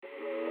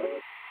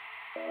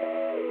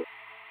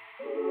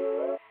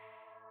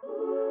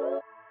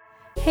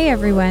Hey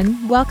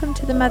everyone, welcome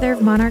to the Mother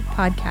of Monarch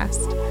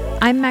podcast.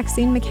 I'm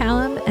Maxine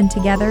McCallum, and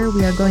together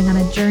we are going on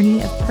a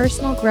journey of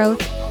personal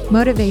growth,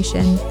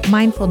 motivation,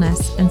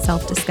 mindfulness, and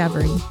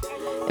self-discovery.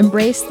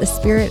 Embrace the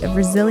spirit of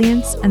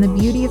resilience and the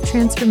beauty of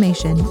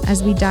transformation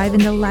as we dive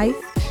into life,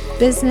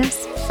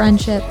 business,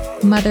 friendship,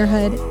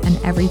 motherhood,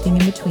 and everything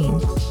in between.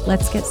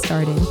 Let's get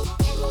started.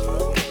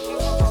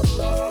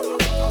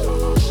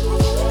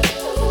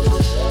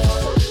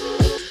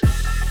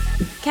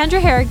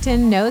 Kendra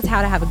Harrington knows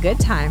how to have a good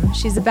time.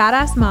 She's a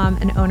badass mom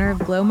and owner of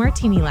Glow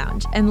Martini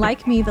Lounge. And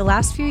like me, the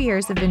last few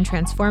years have been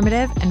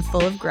transformative and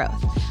full of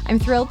growth. I'm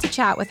thrilled to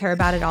chat with her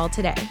about it all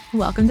today.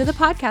 Welcome to the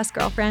podcast,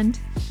 girlfriend.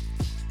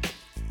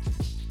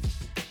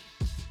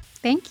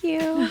 Thank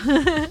you.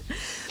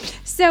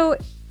 So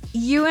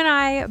you and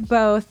I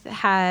both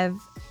have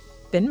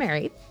been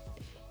married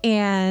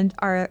and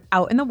are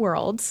out in the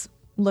world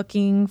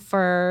looking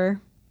for,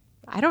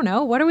 I don't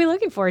know, what are we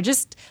looking for?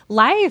 Just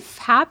life,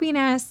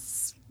 happiness,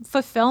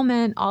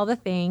 fulfillment, all the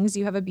things.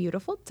 You have a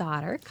beautiful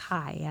daughter,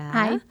 Kaya.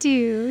 I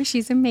do.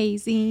 She's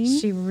amazing.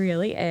 She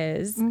really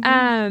is.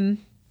 I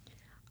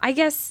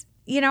guess,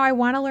 I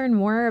want to learn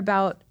more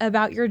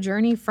about your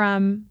journey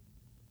from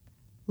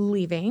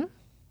leaving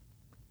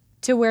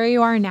to where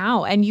you are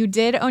now. And you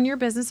did own your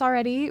business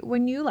already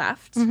when you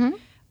left,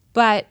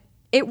 but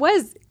it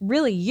was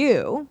really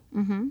you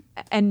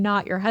and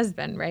not your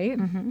husband, right?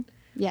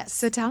 Yes.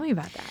 So tell me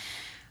about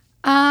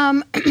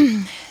that.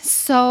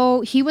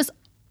 So he was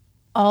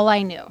all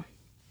I knew.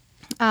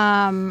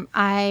 Him and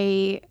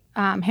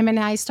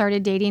I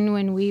started dating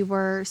when we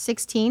were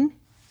 16,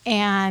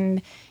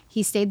 and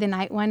he stayed the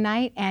night one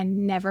night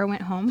and never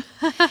went home.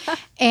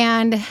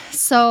 And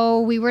so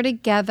we were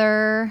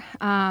together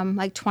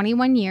like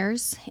 21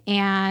 years,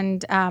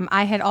 and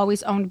I had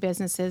always owned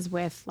businesses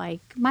with like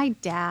my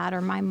dad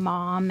or my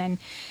mom, and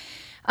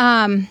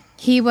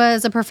he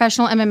was a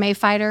professional MMA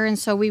fighter, and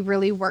so we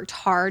really worked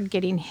hard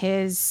getting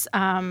his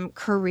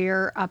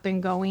career up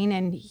and going,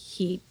 and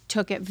he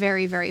took it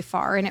very, very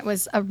far, and it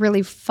was a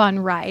really fun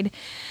ride.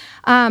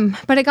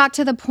 But it got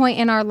to the point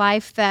in our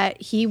life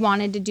that he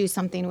wanted to do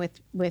something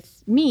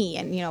with me,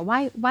 and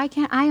why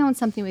can't I own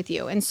something with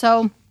you? And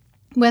so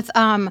with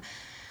a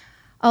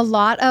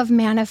lot of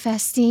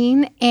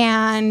manifesting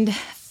and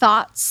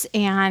thoughts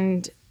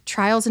and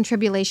trials and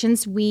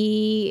tribulations,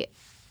 we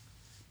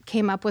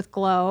came up with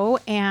Glow.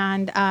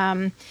 And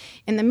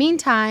in the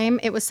meantime,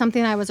 it was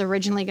something I was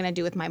originally going to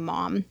do with my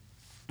mom.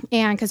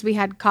 And because we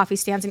had coffee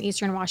stands in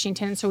Eastern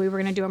Washington, so we were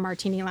going to do a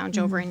martini lounge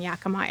over in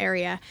Yakima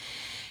area.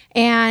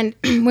 And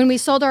when we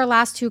sold our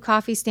last 2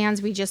 coffee stands,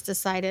 we just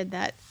decided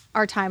that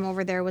our time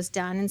over there was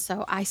done. And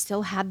so I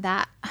still had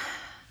that,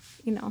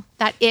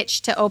 that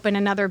itch to open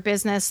another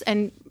business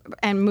and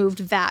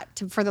moved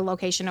that for the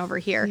location over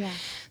here. Yeah.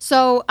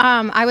 So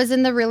I was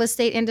in the real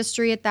estate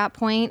industry at that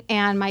point,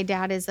 and my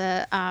dad is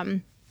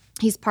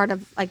he's part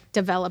of like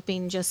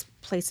developing just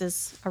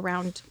places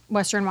around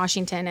Western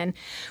Washington. And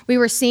we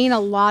were seeing a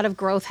lot of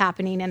growth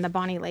happening in the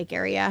Bonnie Lake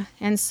area.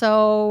 And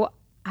so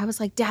I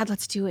was like, Dad,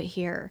 let's do it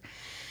here.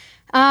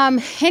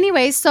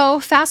 Anyway, so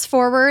fast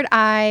forward,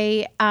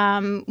 I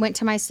went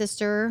to my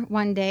sister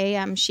one day.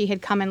 She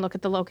had come and look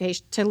at the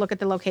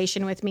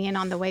location with me, and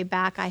on the way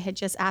back, I had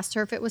just asked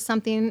her if it was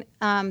something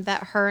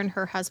that her and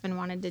her husband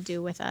wanted to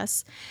do with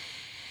us.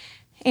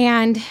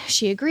 And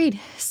she agreed.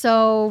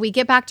 So we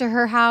get back to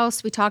her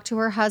house. We talk to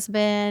her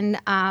husband.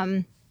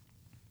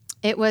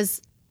 It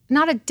was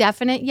not a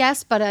definite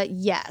yes, but a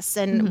yes.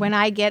 And when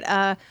I get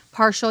a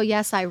partial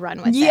yes, I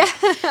run with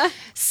it.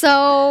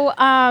 So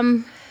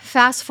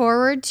fast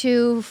forward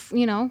to,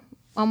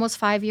 almost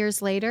 5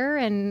 years later,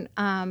 and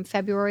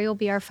February will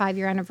be our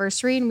 5-year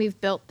anniversary, and we've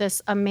built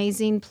this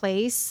amazing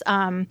place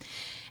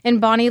in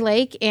Bonnie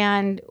Lake,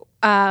 and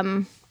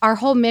our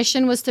whole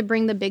mission was to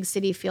bring the big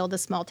city feel to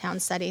small town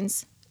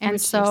settings. And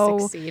which so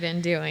you succeed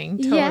in doing,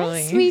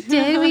 totally. Yes, we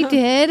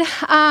did.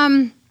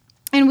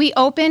 And we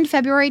opened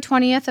February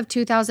 20th of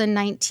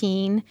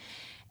 2019,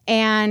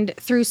 and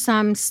through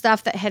some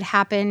stuff that had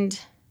happened,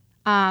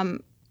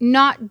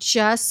 not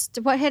just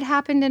what had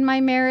happened in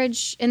my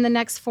marriage in the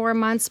next 4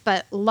 months,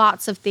 but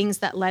lots of things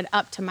that led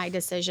up to my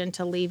decision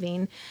to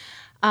leaving.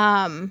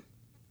 I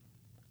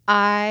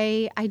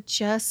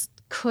just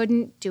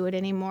couldn't do it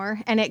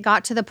anymore. And it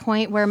got to the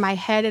point where my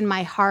head and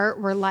my heart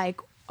were like,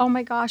 oh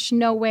my gosh,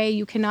 no way,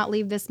 you cannot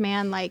leave this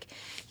man. Like,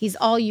 he's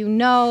all you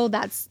know.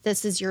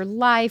 This is your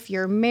life.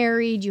 You're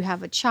married. You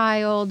have a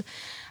child.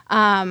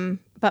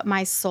 But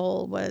my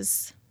soul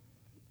was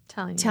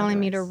telling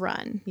me to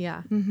run.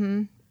 Yeah.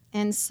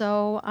 And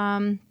so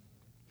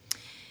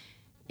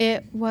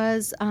it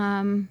was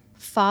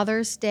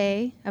Father's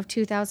Day of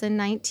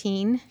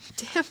 2019.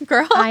 Damn,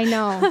 girl. I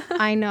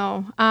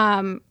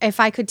know. If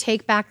I could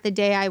take back the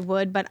day, I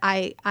would, but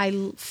I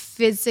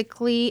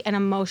physically and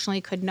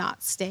emotionally could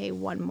not stay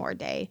one more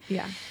day.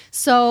 Yeah.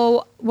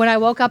 So when I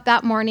woke up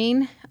that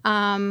morning,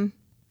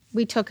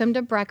 we took him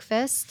to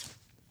breakfast,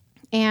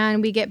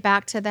 and we get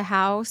back to the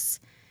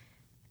house,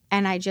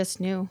 and I just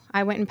knew.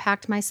 I went and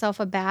packed myself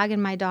a bag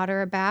and my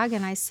daughter a bag,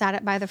 and I sat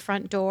it by the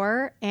front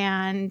door,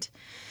 and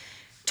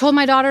told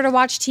my daughter to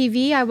watch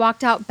TV. I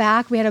walked out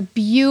back. We had a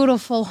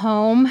beautiful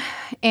home,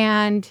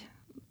 and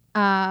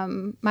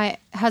my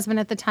husband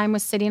at the time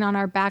was sitting on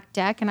our back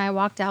deck, and I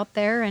walked out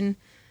there and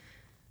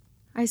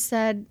I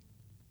said,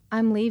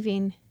 I'm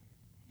leaving.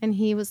 And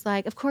he was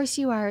like, of course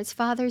you are. It's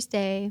Father's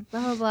Day,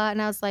 blah, blah, blah.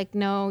 And I was like,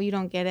 no, you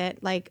don't get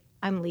it. Like,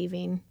 I'm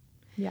leaving.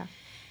 Yeah.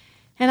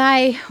 And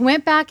I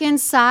went back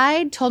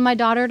inside, told my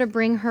daughter to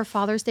bring her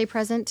Father's Day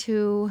present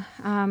to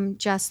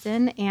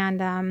Justin,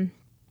 and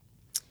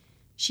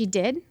she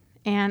did.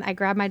 And I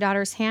grabbed my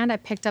daughter's hand. I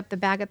picked up the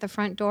bag at the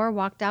front door,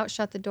 walked out,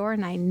 shut the door,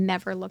 and I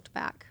never looked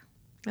back.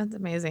 That's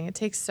amazing. It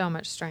takes so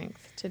much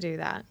strength to do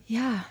that.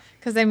 Yeah.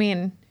 Because, I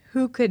mean,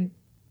 who could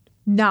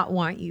not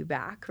want you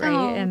back, right?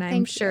 Oh, and I'm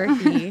thank sure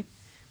you.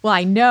 well,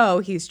 I know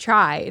he's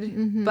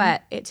tried,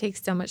 but it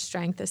takes so much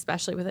strength,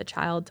 especially with a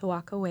child, to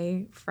walk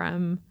away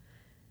from,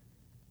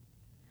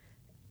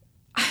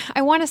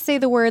 I want to say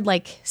the word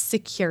like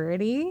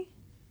security,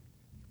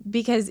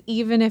 because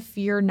even if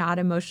you're not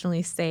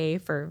emotionally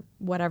safe or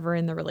whatever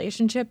in the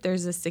relationship,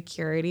 there's a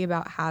security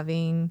about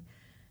having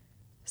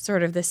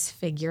sort of this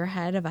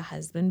figurehead of a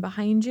husband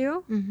behind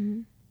you.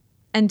 Mm-hmm.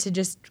 And to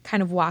just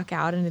kind of walk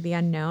out into the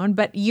unknown.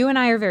 But you and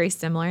I are very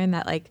similar in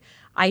that, like,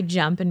 I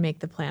jump and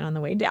make the plan on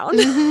the way down.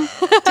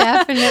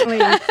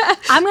 Definitely.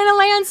 I'm going to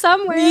land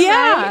somewhere.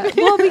 Yeah. Right?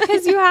 Well,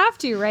 because you have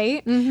to,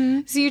 right?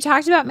 Mm-hmm. So you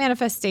talked about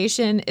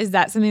manifestation. Is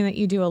that something that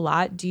you do a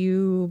lot? Do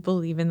you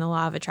believe in the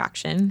law of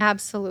attraction?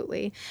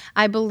 Absolutely.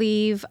 I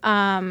believe,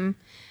 and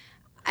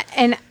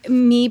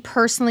me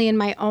personally in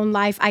my own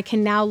life, I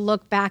can now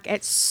look back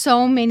at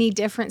so many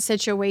different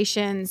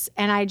situations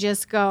and I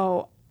just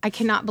go, I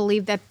cannot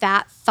believe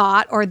that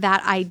thought or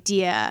that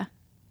idea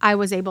I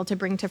was able to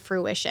bring to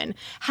fruition.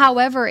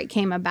 However it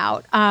came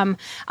about. I'm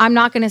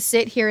not going to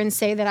sit here and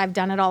say that I've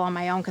done it all on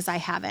my own, because I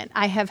haven't.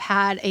 I have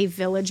had a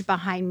village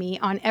behind me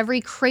on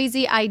every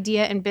crazy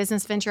idea and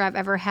business venture I've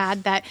ever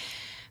had that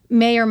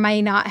may or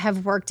may not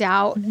have worked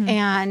out. Mm-hmm.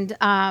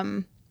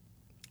 And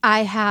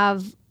I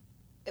have,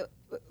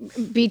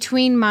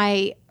 between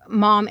my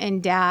mom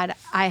and dad,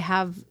 I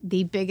have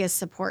the biggest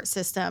support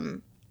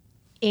system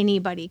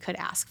anybody could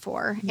ask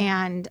for.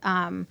 Yeah.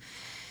 And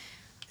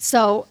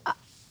so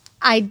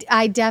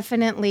I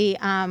definitely,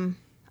 I'm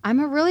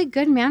a really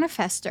good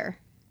manifester.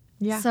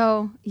 Yeah.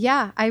 So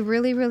yeah, I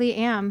really, really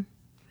am.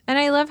 And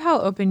I love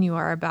how open you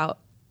are about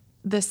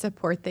the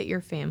support that your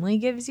family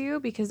gives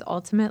you, because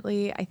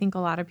ultimately I think a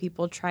lot of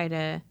people try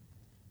to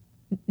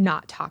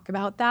not talk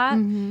about that,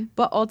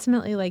 but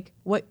ultimately, like,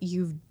 what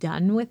you've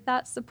done with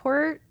that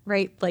support,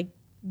 right? Like,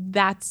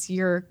 that's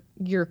your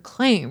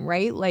claim,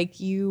 right? Like,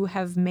 you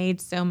have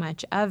made so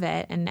much of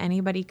it, and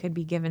anybody could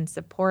be given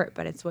support,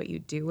 but it's what you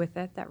do with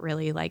it that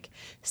really, like,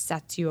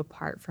 sets you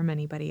apart from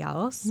anybody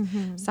else.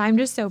 Mm-hmm. So I'm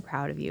just so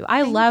proud of you.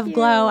 I love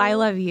Glow. I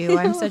love you.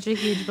 I'm such a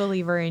huge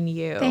believer in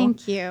you.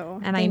 Thank you.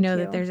 And I know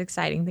that there's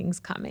exciting things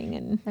coming,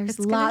 and there's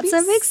lots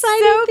of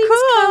exciting things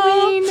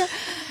coming.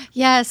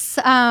 Yes.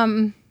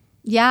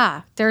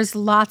 Yeah, there's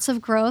lots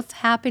of growth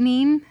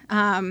happening.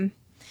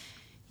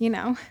 You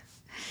know,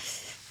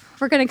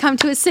 we're going to come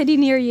to a city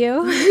near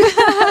you.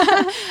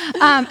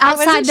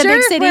 Outside the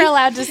big city. If we're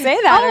allowed to say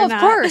that or not.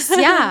 Of course.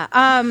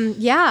 Yeah.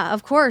 Yeah,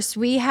 of course.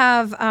 We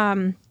have,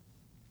 the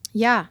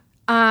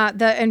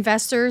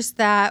investors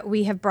that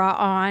we have brought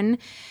on.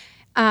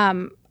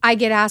 I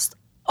get asked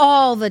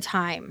all the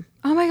time,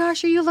 oh my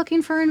gosh, are you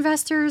looking for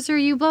investors? Are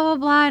you blah, blah,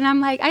 blah? And I'm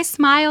like, I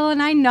smile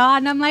and I nod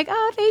and I'm like,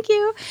 oh, thank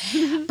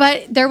you.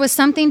 But there was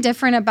something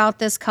different about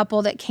this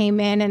couple that came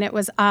in, and it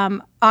was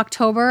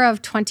October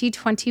of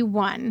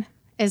 2021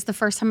 is the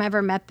first time I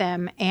ever met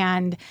them.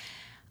 And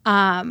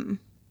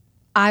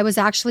I was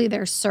actually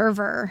their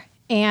server,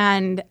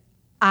 and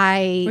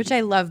which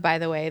I love, by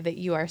the way, that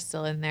you are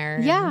still in there.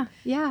 Yeah,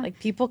 yeah. Like,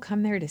 people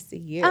come there to see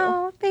you.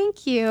 Oh,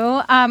 thank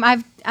you.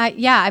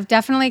 I've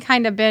definitely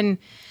kind of been,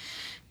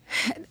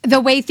 the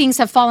way things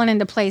have fallen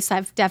into place,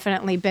 I've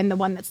definitely been the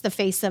one that's the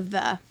face of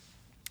the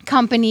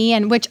company,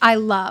 and which I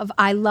love.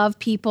 I love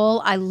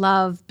people. I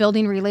love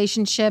building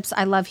relationships.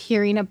 I love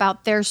hearing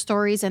about their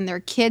stories and their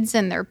kids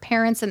and their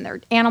parents and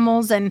their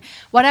animals and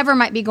whatever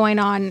might be going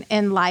on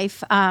in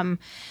life.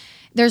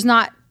 There's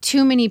not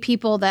too many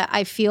people that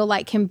I feel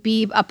like can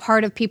be a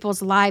part of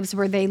people's lives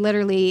where they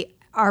literally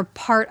are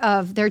part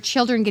of their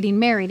children getting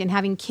married and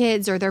having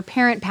kids, or their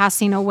parent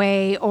passing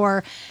away,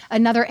 or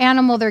another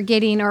animal they're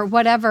getting, or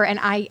whatever. And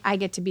I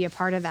get to be a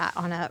part of that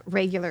on a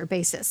regular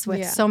basis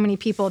with so many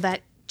people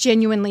that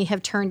genuinely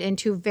have turned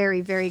into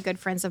very, very good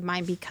friends of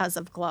mine because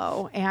of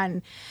Glow.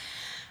 And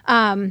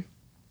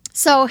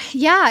so,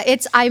 yeah,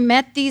 I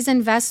met these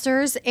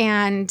investors,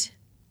 and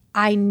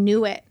I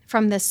knew it.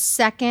 From the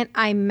second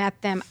I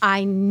met them,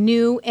 I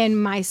knew in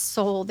my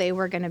soul they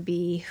were going to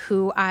be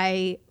who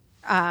I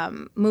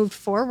moved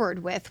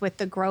forward with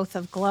the growth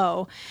of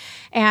Glow.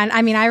 And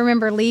I mean, I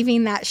remember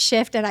leaving that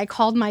shift, and I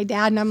called my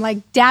dad, and I'm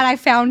like, Dad, I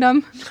found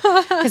him.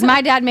 Because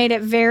my dad made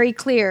it very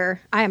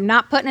clear, I am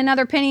not putting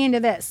another penny into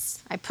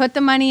this. I put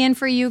the money in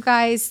for you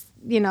guys.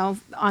 You know,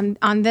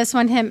 on this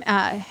one, him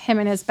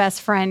and his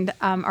best friend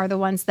are the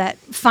ones that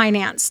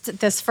financed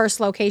this first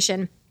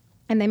location.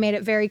 And they made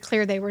it very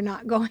clear they were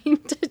not going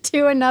to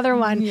do another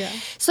one. Yeah.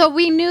 So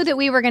we knew that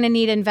we were going to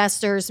need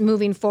investors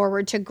moving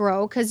forward to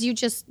grow, because you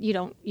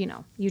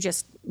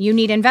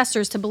need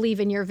investors to believe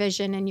in your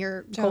vision and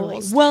your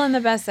goals. Well, and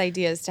the best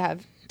idea is to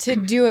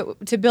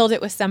build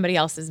it with somebody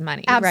else's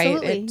money,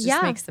 Absolutely. right? It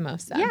just makes the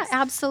most sense. Yeah,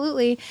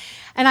 absolutely.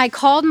 And I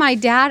called my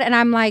dad and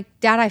I'm like,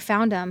 Dad, I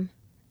found them.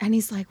 And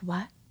he's like,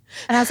 what?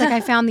 And I was like,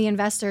 I found the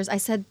investors. I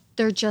said,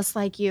 they're just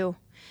like you.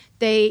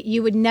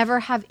 You would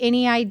never have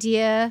any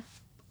idea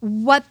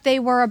what they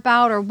were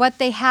about or what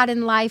they had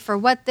in life or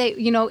what they,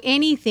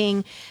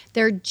 anything.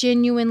 They're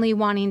genuinely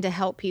wanting to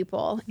help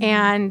people.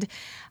 And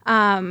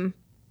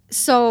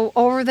so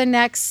over the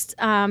next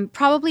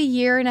probably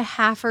year and a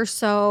half or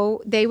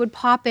so, they would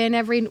pop in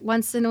every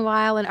once in a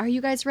while and, are you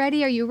guys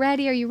ready? Are you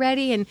ready? Are you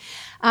ready? And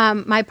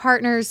my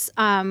partners,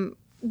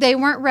 they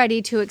weren't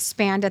ready to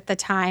expand at the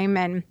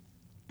time.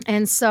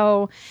 And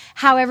so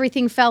how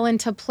everything fell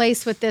into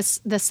place with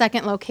the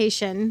second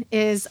location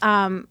is,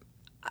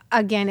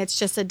 again, it's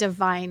just a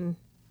divine,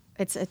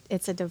 it's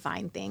a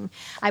divine thing.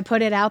 I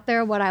put it out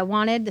there, what I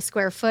wanted, the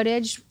square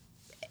footage,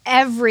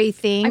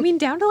 everything. I mean,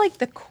 down to like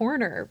the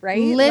corner,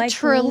 right?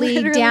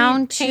 Literally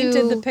down to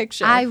painted the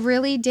picture. I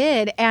really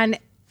did. And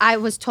I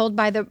was told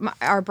by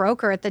our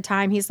broker at the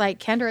time, he's like,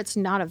 Kendra, it's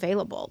not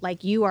available.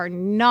 Like, you are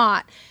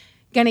not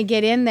going to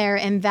get in there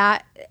in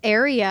that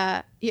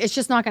area. It's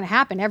just not going to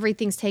happen.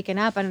 Everything's taken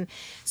up. And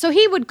so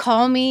he would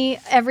call me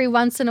every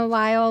once in a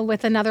while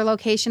with another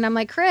location. I'm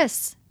like,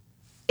 Chris,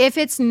 if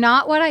it's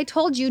not what I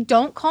told you,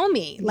 don't call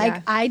me.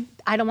 Like, I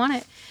don't want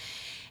it.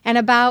 And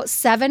about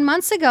 7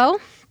 months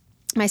ago,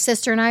 my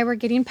sister and I were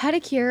getting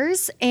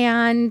pedicures,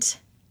 and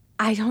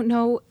I don't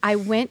know, I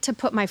went to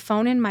put my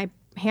phone in my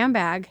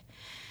handbag,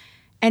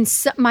 and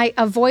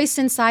a voice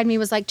inside me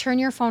was like, turn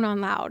your phone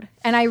on loud.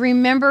 And I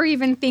remember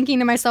even thinking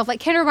to myself, like,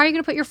 Kendra, why are you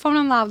going to put your phone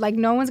on loud? Like,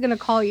 no one's going to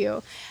call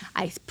you.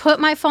 I put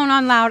my phone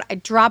on loud. I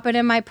drop it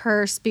in my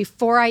purse.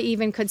 Before I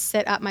even could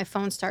sit up, my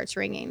phone starts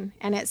ringing.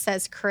 And it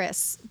says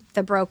Chris,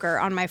 the broker,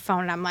 on my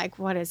phone. And I'm like,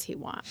 what does he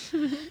want?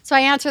 So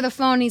I answer the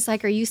phone. He's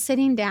like, are you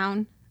sitting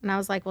down? And I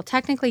was like, well,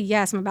 technically,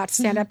 yes. I'm about to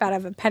stand up out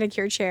of a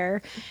pedicure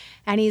chair.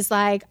 And he's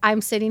like,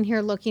 I'm sitting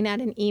here looking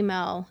at an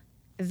email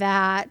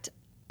that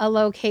a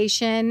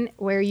location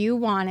where you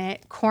want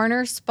it,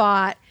 corner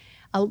spot,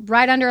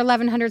 right under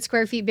 1,100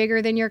 square feet,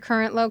 bigger than your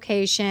current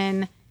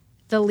location.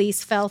 The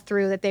lease fell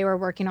through that they were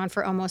working on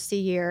for almost a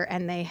year,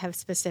 and they have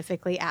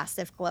specifically asked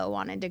if Glow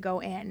wanted to go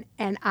in.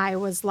 And I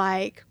was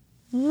like,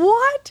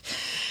 what?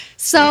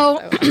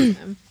 So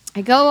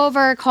I go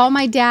over, call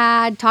my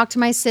dad, talk to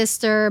my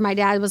sister. My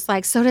dad was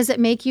like, so does it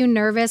make you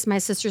nervous? My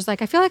sister's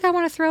like, I feel like I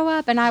want to throw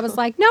up. And I was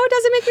like, no, it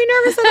doesn't make me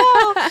nervous at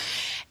all.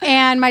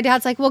 And my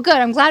dad's like, well, good.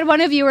 I'm glad one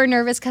of you are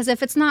nervous, because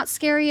if it's not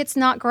scary, it's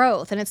not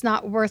growth, and it's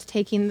not worth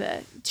taking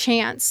the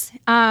chance.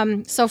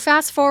 So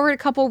fast forward a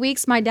couple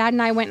weeks, my dad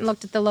and I went and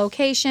looked at the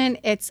location.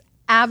 It's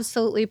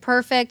absolutely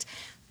perfect.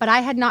 But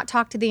I had not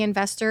talked to the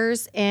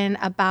investors in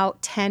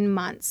about 10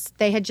 months.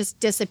 They had just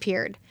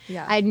disappeared.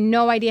 Yeah. I had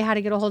no idea how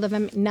to get a hold of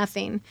them,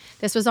 nothing.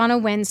 This was on a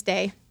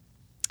Wednesday.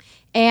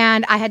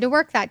 And I had to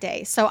work that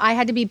day. So I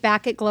had to be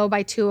back at Glow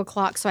by 2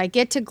 o'clock. So I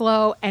get to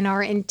Glow, and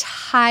our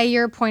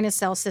entire point of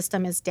sale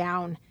system is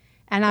down.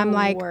 And I'm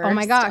like, oh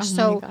my gosh.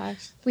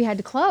 We had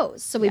to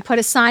close. So we put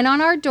a sign on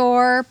our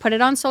door, put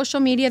it on social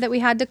media that we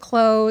had to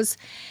close.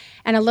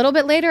 And a little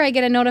bit later, I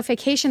get a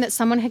notification that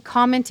someone had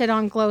commented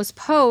on Glow's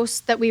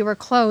post that we were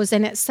closed.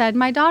 And it said,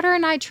 my daughter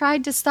and I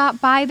tried to stop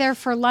by there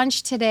for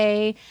lunch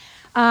today.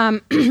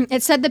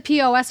 It said the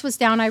POS was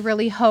down. I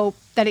really hope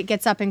that it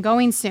gets up and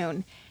going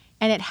soon.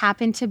 And it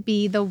happened to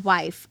be the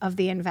wife of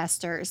the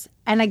investors.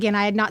 And again,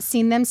 I had not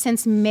seen them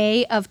since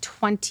May of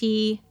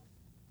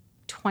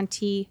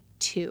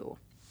 2022.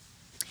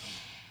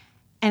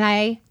 And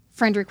I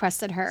friend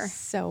requested her.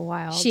 So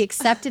wild. She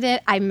accepted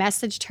it. I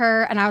messaged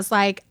her, and I was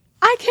like,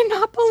 I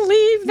cannot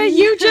believe that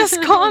you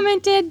just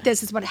commented.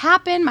 This is what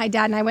happened. My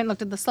dad and I went and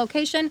looked at this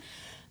location.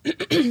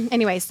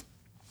 Anyways,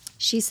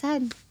 she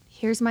said,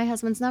 here's my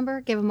husband's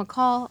number. Give him a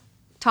call.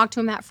 Talked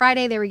to him that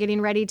Friday. They were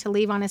getting ready to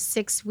leave on a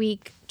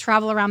 6-week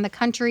travel around the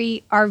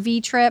country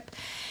RV trip.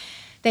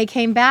 They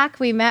came back.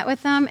 We met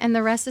with them, and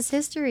the rest is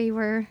history.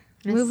 We're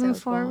moving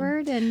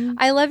forward. And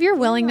I love your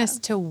willingness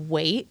to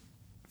wait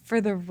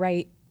for the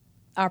right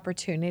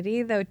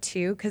opportunity, though,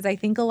 too, because I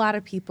think a lot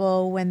of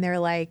people, when they're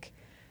like,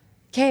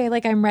 okay,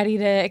 like I'm ready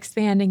to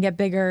expand and get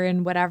bigger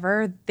and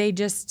whatever, they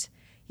just,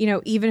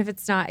 even if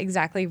it's not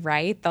exactly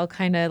right, they'll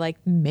kind of like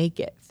make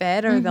it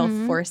fit or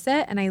they'll force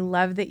it. And I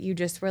love that you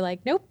just were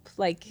like, nope,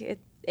 like it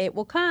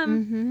will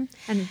come.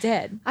 And it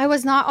did. I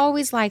was not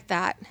always like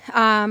that.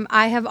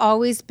 I have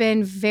always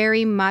been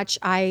very much,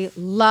 I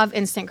love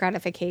instant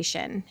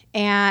gratification.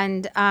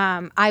 And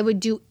I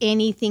would do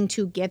anything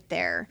to get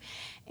there.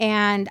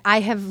 And I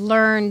have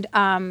learned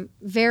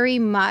very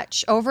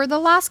much over the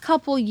last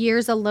couple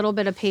years, a little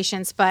bit of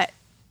patience, but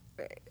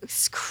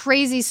it's a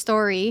crazy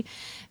story.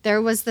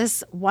 There was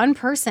this one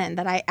person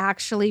that I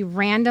actually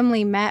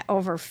randomly met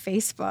over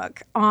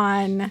Facebook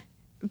on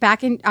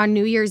back on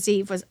New Year's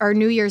Day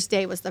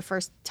was the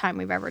first time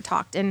we've ever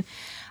talked. And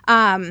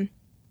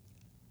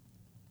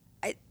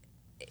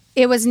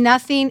it was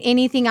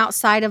anything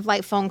outside of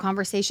like phone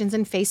conversations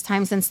and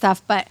FaceTimes and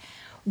stuff. But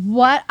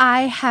what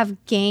I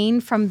have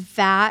gained from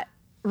that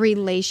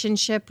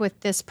relationship with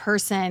this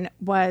person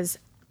was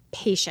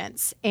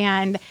patience.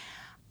 And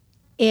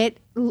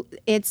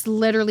it's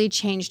literally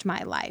changed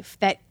my life.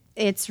 That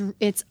it's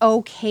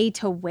okay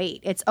to wait.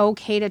 It's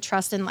okay to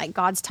trust in like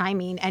God's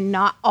timing and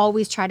not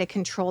always try to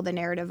control the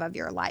narrative of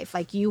your life.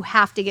 Like you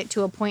have to get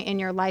to a point in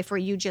your life where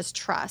you just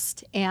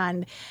trust.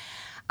 And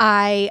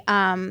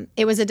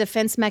it was a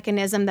defense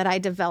mechanism that I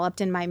developed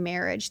in my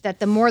marriage, that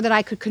the more that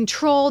I could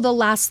control, the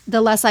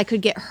less I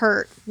could get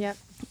hurt. Yep.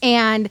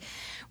 And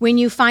when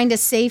you find a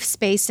safe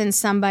space in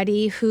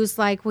somebody who's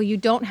like, well, you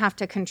don't have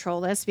to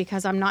control this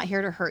because I'm not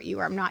here to hurt you,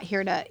 or I'm not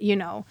here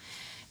to,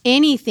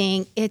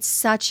 anything, it's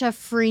such a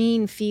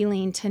freeing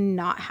feeling to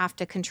not have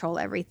to control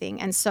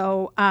everything. And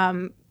so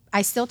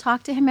I still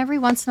talk to him every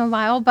once in a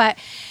while, but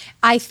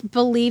I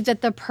believe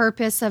that the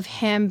purpose of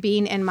him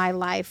being in my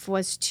life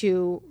was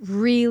to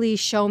really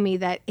show me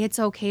that it's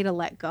okay to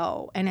let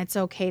go, and it's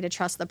okay to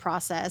trust the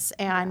process,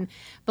 and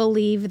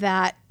believe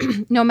that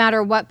no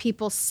matter what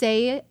people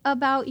say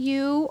about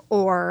you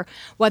or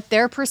what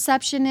their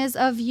perception is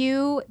of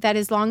you, that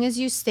as long as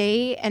you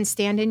stay and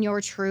stand in your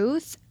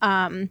truth,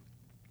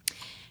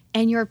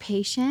 and you're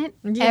patient,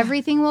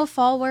 everything will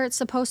fall where it's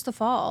supposed to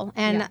fall.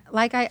 And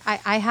like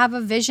I have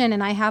a vision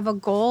and I have a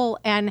goal,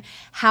 and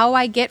how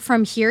I get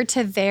from here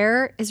to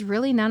there is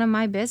really none of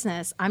my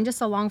business. I'm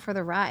just along for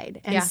the ride.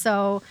 And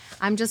so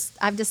I've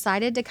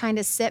decided to kind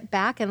of sit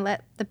back and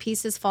let the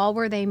pieces fall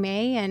where they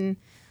may and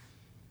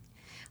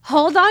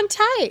hold on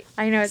tight.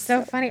 I know, it's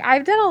so funny.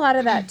 I've done a lot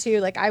of that too.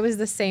 Like I was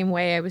the same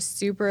way. I was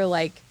super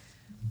like,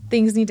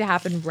 things need to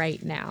happen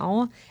right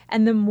now.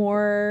 And the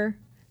more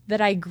that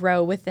I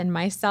grow within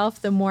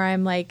myself, the more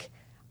I'm like,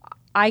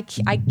 I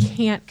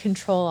can't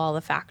control all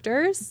the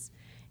factors.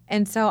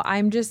 And so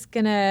I'm just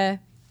going to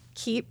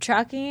keep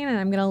trucking, and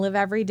I'm going to live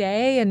every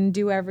day and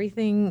do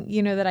everything,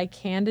 that I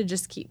can to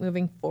just keep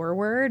moving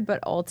forward.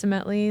 But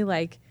ultimately,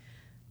 like,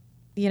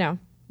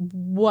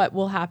 what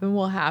will happen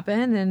will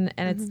happen, and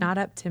it's not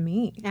up to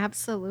me.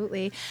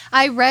 Absolutely.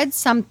 I read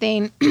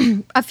something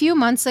a few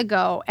months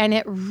ago, and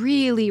it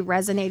really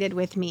resonated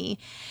with me.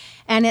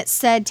 And it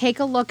said, take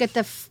a look at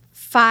the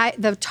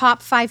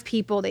top 5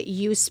 people that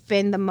you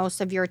spend the most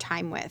of your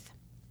time with.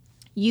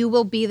 You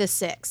will be the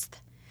 6th.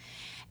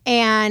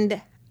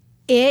 And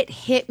it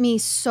hit me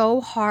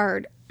so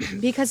hard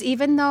because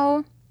even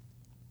though,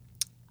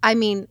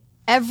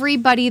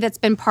 everybody that's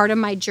been part of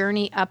my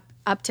journey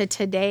up to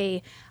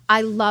today,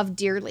 I love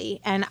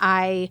dearly, and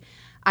I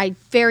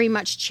very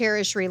much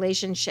cherish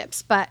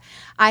relationships, but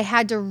I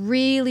had to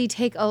really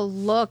take a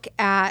look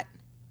at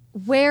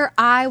where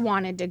I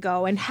wanted to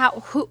go and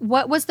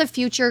what was the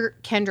future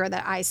Kendra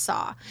that I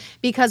saw,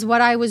 because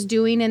what I was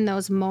doing in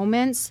those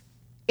moments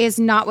is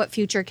not what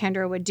future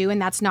Kendra would do,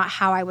 and that's not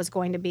how I was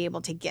going to be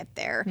able to get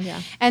there. Yeah.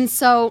 And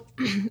so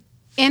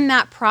in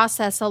that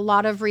process, a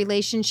lot of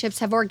relationships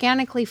have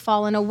organically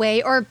fallen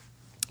away, or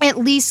at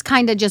least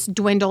kind of just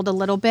dwindled a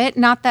little bit.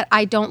 Not that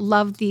I don't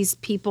love these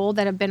people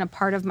that have been a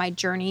part of my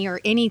journey or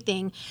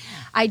anything.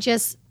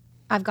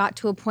 I've got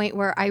to a point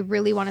where I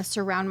really want to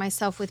surround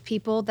myself with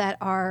people that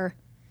are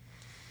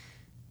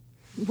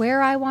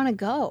where I want to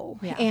go.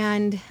 Yeah.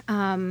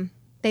 And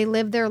they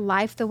live their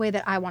life the way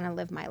that I want to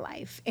live my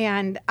life.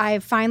 And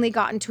I've finally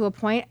gotten to a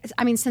point,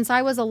 since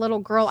I was a little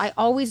girl, I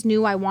always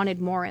knew I wanted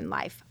more in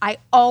life. I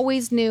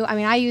always knew.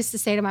 I used to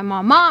say to my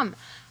mom, I'm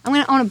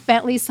going to own a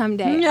Bentley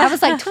someday. I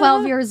was like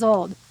 12 years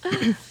old.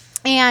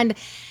 And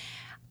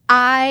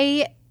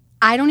I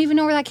don't even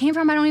know where that came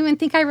from. I don't even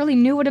think I really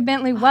knew what a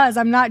Bentley was.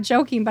 I'm not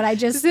joking, but I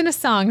just... It's in a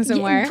song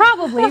somewhere. Yeah,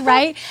 probably,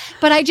 right?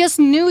 But I just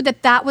knew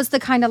that was the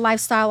kind of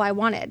lifestyle I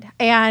wanted.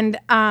 And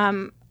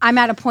I'm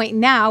at a point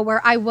now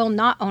where I will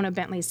not own a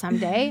Bentley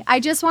someday. I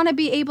just want to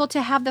be able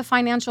to have the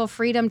financial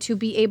freedom to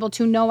be able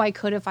to know I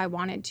could if I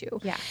wanted to.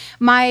 Yeah.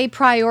 My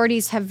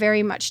priorities have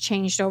very much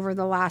changed over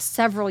the last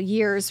several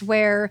years,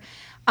 where...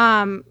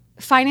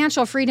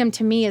 financial freedom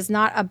to me is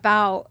not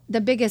about the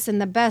biggest and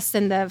the best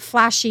and the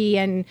flashy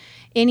and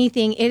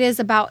anything. It's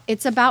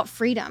about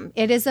freedom.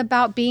 It is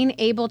about being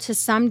able to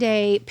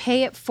someday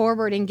pay it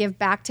forward and give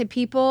back to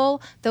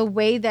people the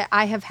way that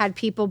I have had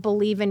people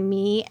believe in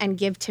me and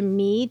give to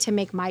me to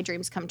make my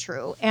dreams come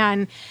true.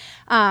 And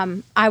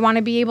I want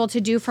to be able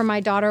to do for my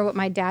daughter what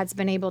my dad's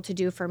been able to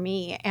do for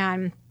me.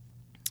 And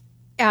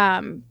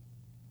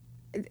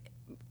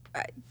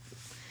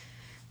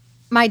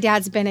my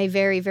dad's been a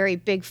very, very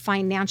big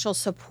financial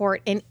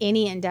support in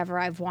any endeavor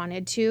I've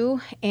wanted to.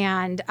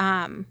 And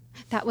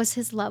that was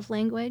his love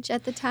language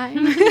at the time.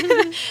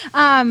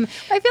 I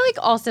feel like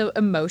also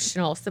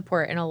emotional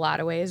support in a lot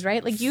of ways,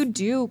 right? Like you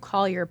do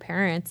call your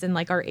parents and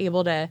like are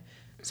able to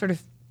sort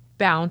of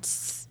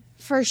bounce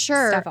for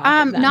sure. Stuff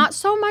off of them. Not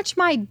so much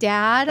my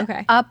dad.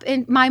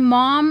 Okay. My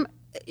mom,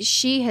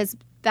 she has...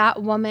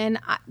 That woman,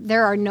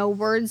 there are no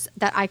words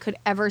that I could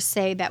ever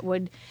say that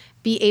would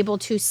be able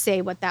to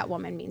say what that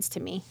woman means to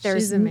me.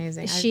 She's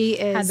amazing. She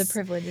I've had is the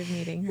privilege of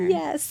meeting her.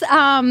 Yes.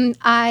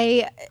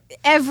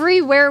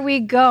 Everywhere we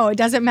go, it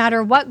doesn't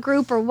matter what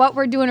group or what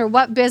we're doing or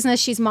what business,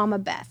 she's Mama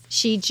Beth.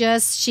 She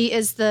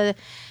is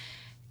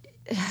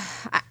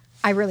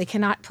I really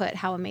cannot put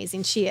how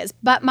amazing she is.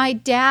 But my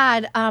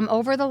dad,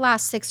 over the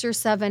last 6 or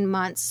 7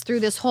 months,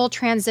 through this whole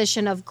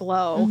transition of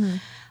Glow,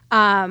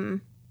 our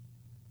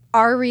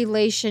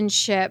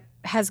relationship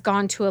has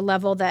gone to a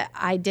level that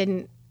I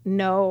didn't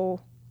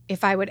know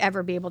if I would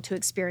ever be able to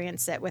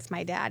experience it with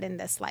my dad in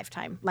this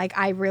lifetime. Like,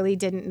 I really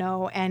didn't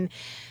know. And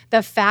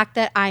the fact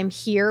that I'm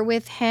here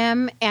with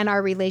him and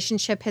our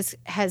relationship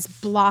has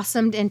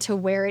blossomed into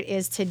where it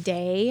is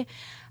today.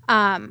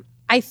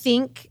 I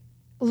think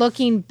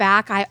looking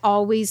back, I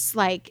always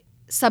like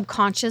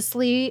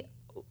subconsciously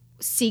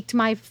seeked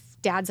my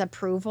dad's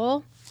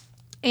approval,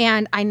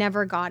 and I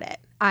never got it.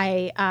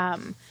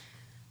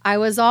 I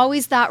was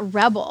always that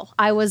rebel.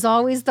 I was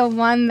always the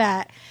one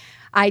that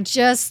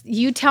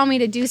you tell me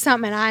to do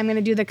something and I'm going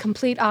to do the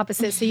complete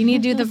opposite. So you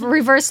need to do the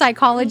reverse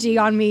psychology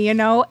on me, you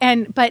know?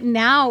 But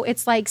now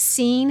it's like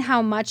seeing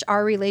how much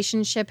our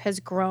relationship has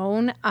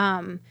grown.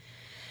 I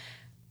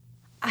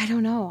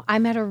don't know.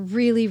 I'm at a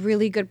really,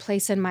 really good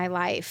place in my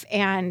life.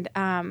 And,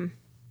 I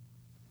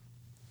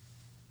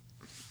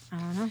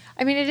don't know.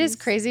 I mean, it is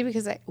crazy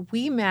because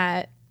we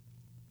met,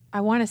 I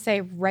want to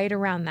say right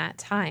around that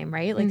time,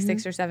 right? Like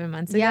 6 or 7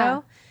 months ago.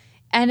 Yeah.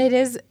 And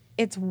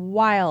it's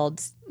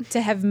wild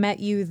to have met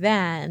you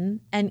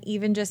then, and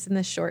even just in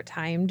this short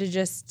time to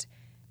just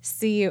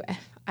see you.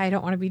 I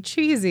don't want to be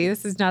cheesy.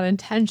 This is not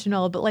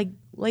intentional, but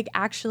like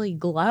actually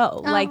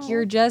glow. Like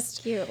you're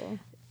just, cute.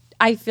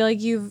 I feel like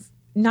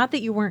not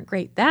that you weren't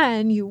great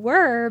then, you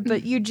were,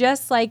 but you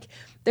just like,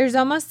 there's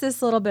almost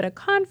this little bit of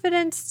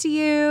confidence to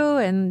you,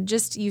 and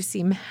just you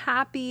seem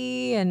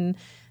happy. And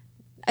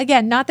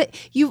again, not that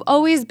you've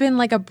always been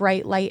like a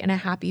bright light and a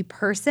happy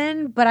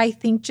person, but I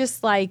think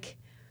just like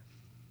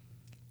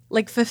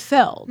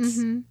fulfilled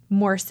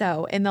more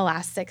so in the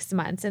last 6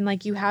 months. And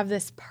like you have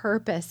this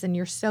purpose and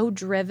you're so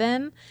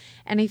driven,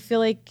 and I feel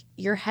like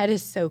your head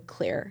is so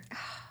clear.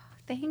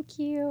 Thank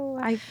you.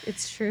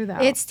 It's true though.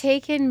 It's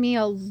taken me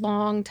a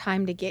long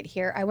time to get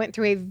here. I went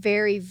through a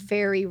very,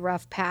 very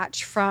rough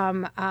patch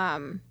from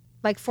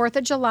like 4th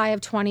of July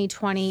of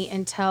 2020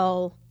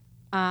 until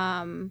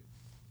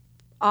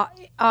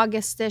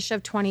August-ish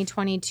of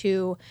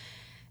 2022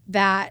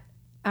 that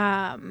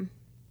I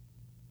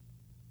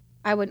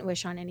wouldn't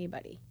wish on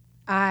anybody.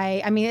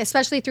 I mean,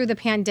 especially through the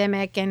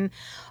pandemic and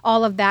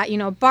all of that, you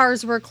know,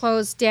 bars were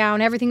closed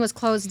down, everything was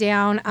closed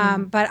down.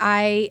 But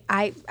I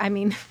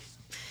mean,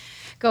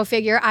 go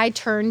figure, I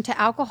turned to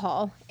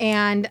alcohol,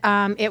 and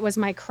it was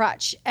my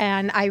crutch.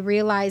 And I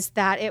realized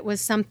that it was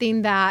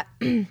something that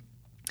it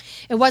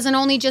wasn't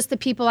only just the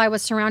people I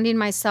was surrounding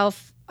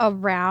myself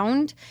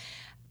around.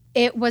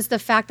 It was the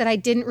fact that I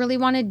didn't really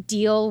want to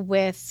deal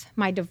with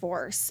my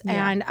divorce.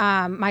 Yeah. And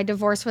my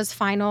divorce was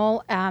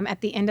final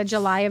at the end of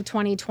July of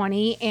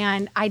 2020,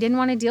 and I didn't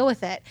want to deal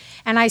with it.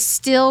 And I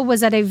still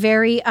was at a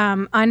very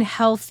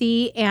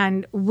unhealthy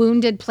and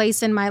wounded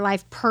place in my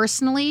life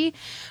personally,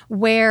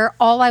 where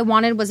all I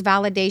wanted was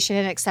validation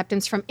and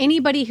acceptance from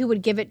anybody who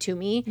would give it to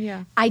me.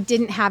 Yeah. I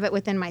didn't have it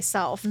within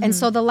myself. And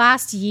so the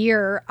last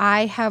year,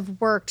 I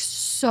have worked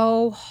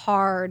so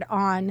hard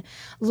on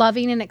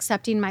loving and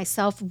accepting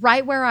myself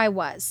right where I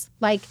was.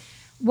 Like,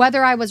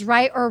 whether I was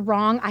right or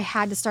wrong, I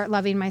had to start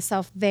loving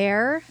myself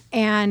there.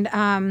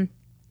 And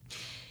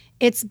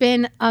it's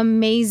been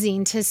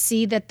amazing to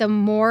see that the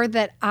more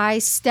that I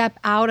step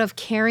out of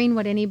caring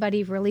what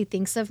anybody really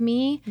thinks of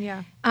me,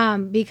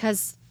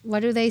 because what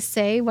do they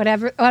say? What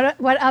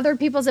other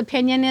people's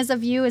opinion is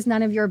of you is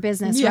none of your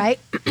business, right?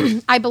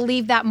 I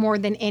believe that more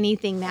than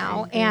anything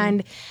now.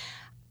 And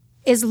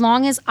as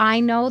long as I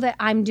know that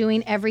I'm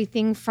doing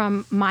everything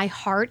from my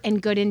heart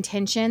and good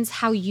intentions,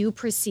 how you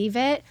perceive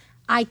it,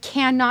 I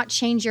cannot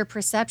change your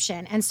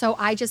perception. And so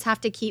I just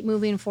have to keep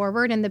moving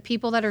forward. And the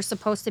people that are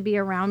supposed to be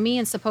around me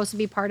and supposed to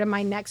be part of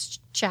my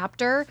next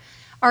chapter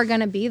are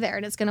going to be there,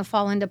 and it's going to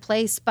fall into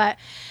place. But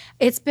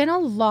it's been a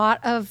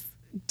lot of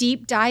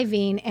deep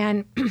diving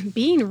and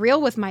being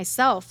real with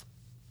myself.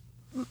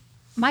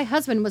 My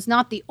husband was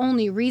not the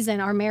only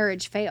reason our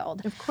marriage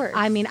failed. Of course.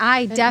 I mean,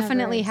 I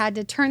definitely had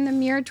to turn the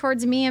mirror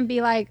towards me and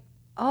be like,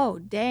 oh,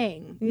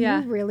 dang,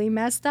 you really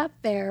messed up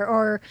there.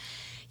 Or,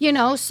 you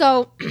know,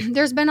 so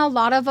there's been a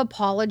lot of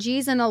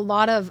apologies and a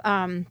lot of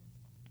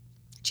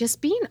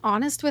just being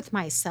honest with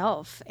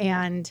myself.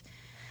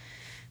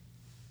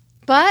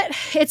 But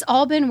it's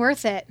all been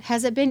worth it.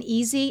 Has it been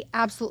easy?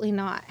 Absolutely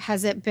not.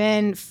 Has it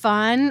been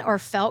fun or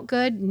felt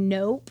good?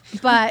 Nope.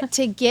 But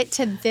to get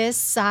to this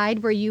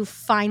side where you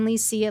finally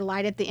see a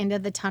light at the end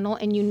of the tunnel,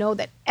 and you know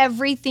that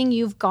everything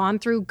you've gone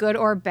through, good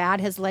or bad,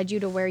 has led you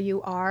to where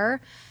you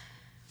are,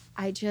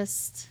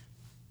 it's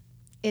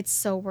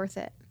so worth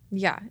it.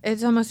 Yeah,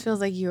 it almost feels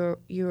like you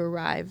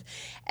arrived.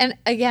 And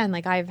again,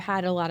 like I've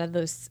had a lot of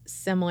those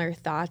similar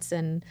thoughts,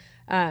 and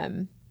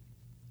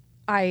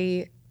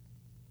a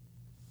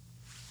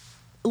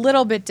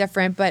little bit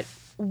different, but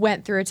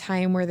went through a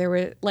time where there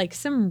were like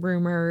some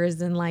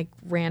rumors and like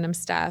random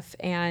stuff.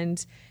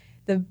 And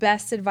the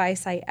best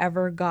advice I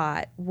ever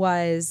got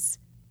was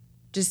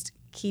just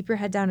keep your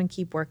head down and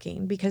keep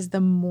working, because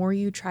the more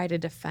you try to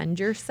defend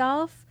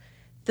yourself,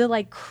 the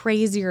like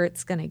crazier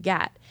it's going to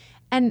get.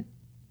 And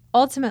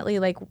ultimately,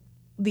 like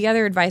the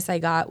other advice I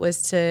got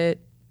was to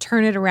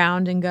turn it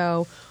around and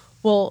go,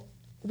 well,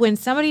 when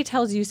somebody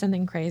tells you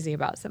something crazy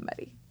about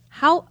somebody,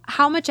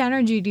 how much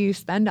energy do you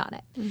spend on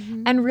it?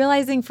 Mm-hmm. And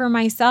realizing for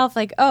myself,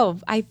 like, oh,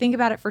 I think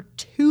about it for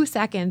 2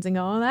 seconds and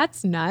go, oh,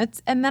 that's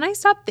nuts. And then I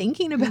stop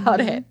thinking about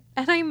it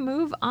and I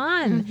move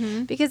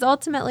on, because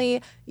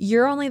ultimately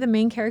you're only the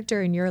main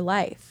character in your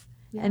life.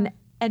 Yeah.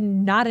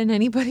 And not in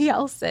anybody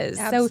else's.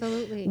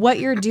 Absolutely. So what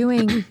you're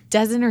doing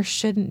doesn't or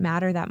shouldn't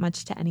matter that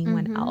much to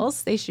anyone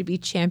else. They should be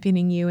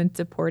championing you and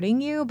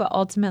supporting you. But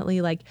ultimately,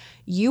 like,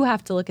 you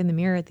have to look in the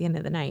mirror at the end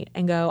of the night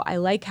and go, I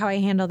like how I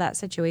handled that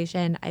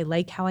situation. I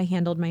like how I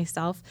handled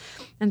myself.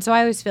 And so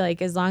I always feel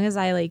like as long as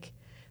I like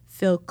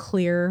feel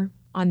clear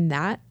on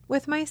that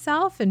with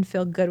myself and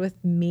feel good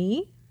with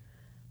me,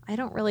 I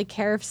don't really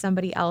care if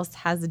somebody else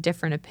has a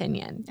different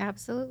opinion.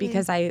 Absolutely.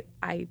 Because I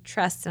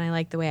trust and I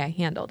like the way I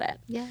handled it.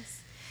 Yes.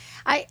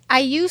 I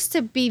used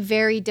to be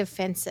very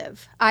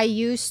defensive. I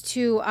used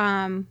to,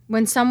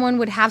 when someone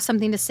would have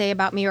something to say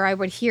about me or I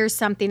would hear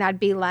something,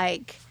 I'd be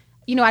like,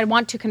 I'd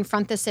want to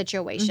confront the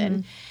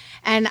situation.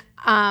 And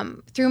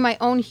through my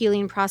own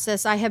healing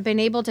process, I have been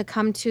able to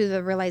come to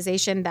the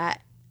realization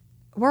that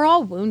we're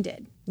all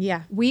wounded.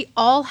 Yeah. We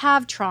all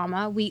have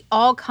trauma. We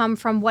all come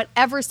from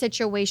whatever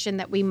situation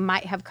that we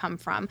might have come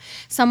from.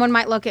 Someone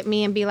might look at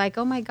me and be like,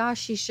 oh my gosh,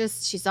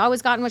 she's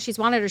always gotten what she's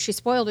wanted, or she's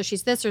spoiled, or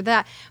she's this or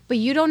that. But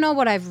you don't know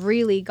what I've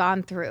really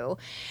gone through.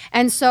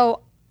 And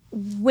so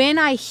when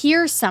I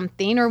hear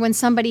something or when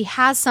somebody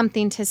has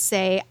something to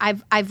say,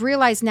 I've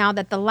realized now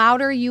that the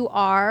louder you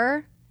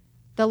are,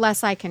 the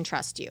less I can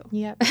trust you.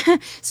 Yep.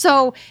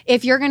 So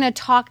if you're going to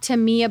talk to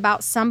me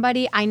about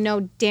somebody, I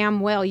know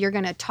damn well you're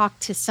going to talk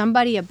to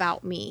somebody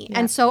about me. Yep.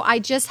 And so I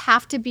just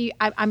have to be,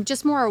 I'm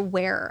just more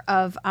aware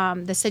of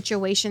the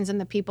situations and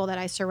the people that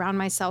I surround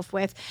myself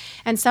with.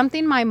 And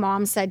something my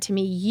mom said to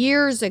me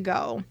years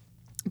ago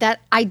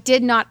that I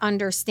did not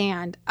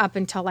understand up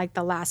until like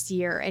the last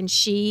year. And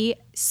she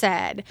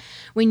said,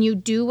 when you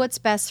do what's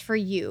best for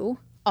you,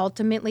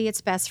 ultimately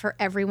it's best for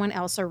everyone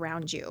else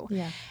around you.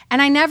 Yeah.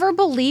 And I never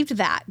believed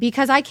that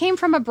because I came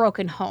from a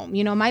broken home.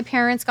 My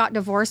parents got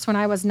divorced when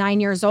I was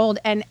 9 years old.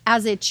 And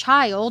as a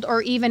child,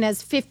 or even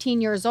as 15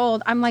 years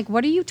old, I'm like,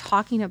 what are you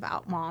talking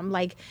about, Mom?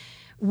 Like,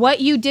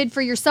 what you did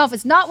for yourself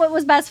is not what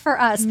was best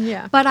for us.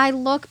 Yeah. But I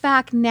look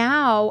back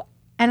now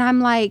and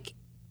I'm like,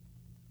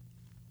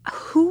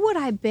 who would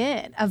I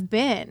have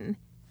been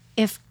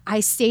if I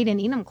stayed in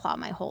Enumclaw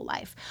my whole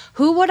life?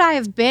 Who would I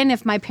have been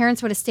if my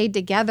parents would have stayed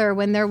together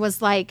when there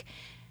was like,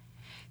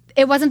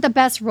 it wasn't the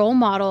best role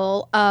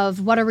model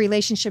of what a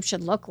relationship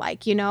should look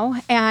like,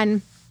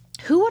 And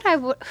who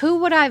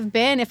would I have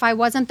been if I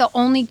wasn't the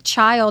only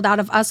child out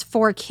of us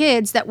 4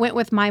 kids that went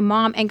with my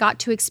mom and got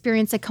to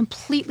experience a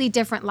completely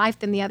different life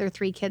than the other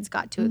 3 kids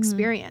got to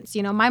experience?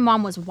 My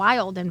mom was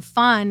wild and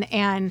fun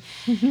and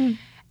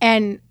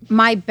and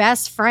my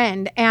best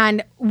friend.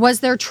 And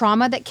was there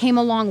trauma that came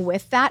along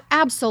with that?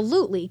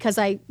 Absolutely. Because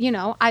I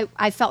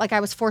felt like I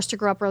was forced to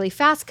grow up really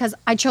fast because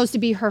I chose to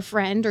be her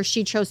friend or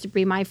she chose to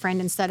be my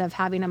friend instead of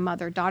having a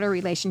mother-daughter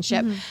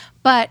relationship.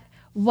 But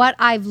what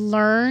I've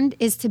learned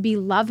is to be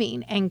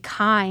loving and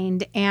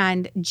kind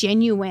and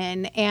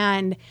genuine.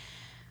 And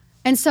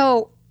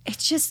so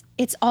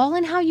it's all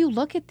in how you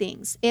look at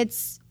things.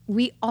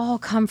 We all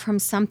come from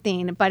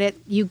something, but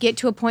you get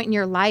to a point in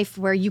your life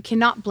where you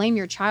cannot blame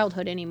your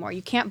childhood anymore.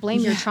 You can't blame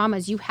your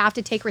traumas. You have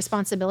to take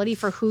responsibility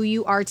for who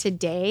you are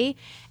today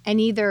and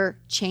either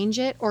change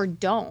it or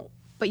don't,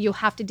 but you'll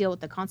have to deal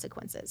with the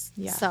consequences.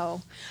 Yeah.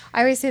 So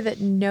I always say that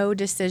no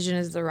decision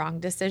is the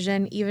wrong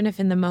decision, even if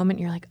in the moment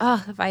you're like,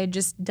 oh, if I had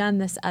just done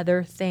this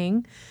other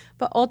thing.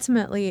 But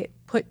ultimately it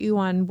put you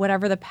on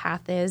whatever the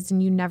path is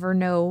and you never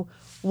know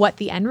what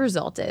the end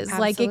result is.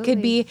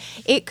 Absolutely. Like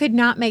it could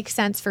not make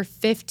sense for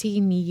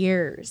 15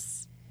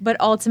 years, but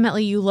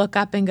ultimately you look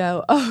up and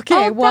go,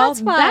 okay,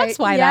 that's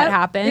why that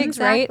happened.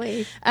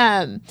 Exactly.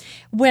 Right.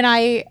 When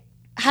I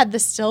had the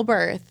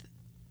stillbirth,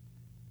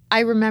 I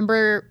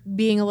remember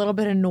being a little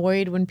bit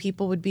annoyed when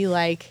people would be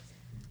like,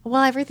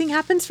 well, everything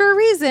happens for a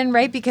reason,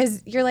 right?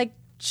 Because you're like,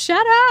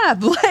 shut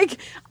up. Like,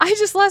 I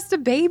just lost a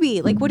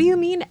baby. Like, what do you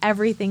mean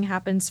everything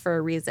happens for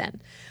a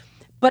reason?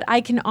 But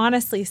I can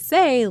honestly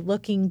say,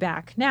 looking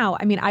back now,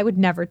 I mean, I would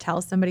never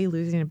tell somebody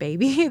losing a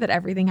baby that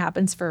everything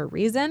happens for a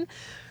reason.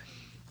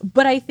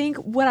 But I think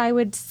what I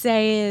would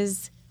say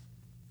is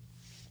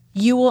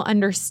you will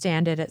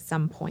understand it at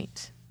some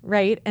point,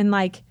 right? And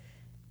like,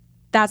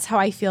 that's how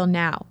I feel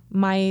now.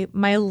 My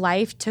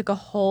life took a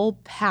whole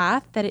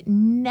path that it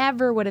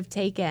never would have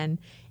taken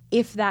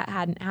if that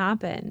hadn't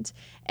happened.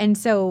 And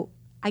so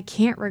I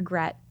can't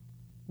regret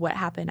what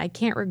happened. I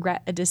can't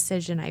regret a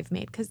decision I've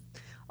made because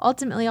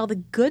ultimately all the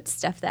good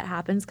stuff that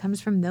happens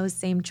comes from those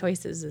same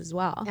choices as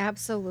well.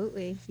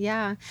 Absolutely.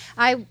 Yeah.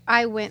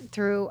 I went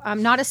through,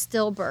 not a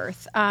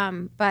stillbirth,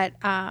 but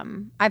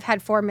I've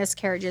had 4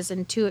 miscarriages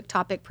and 2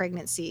 ectopic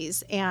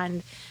pregnancies.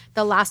 And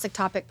the last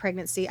ectopic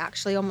pregnancy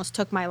actually almost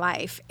took my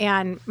life.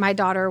 And my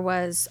daughter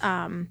was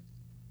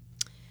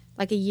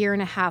like a year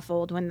and a half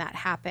old when that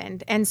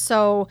happened. And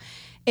so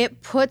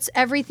it puts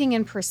everything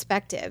in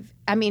perspective.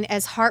 I mean,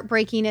 as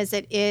heartbreaking as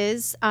it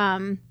is,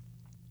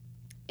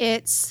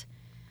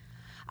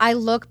 I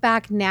look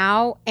back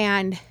now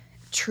and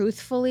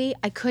truthfully,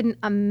 I couldn't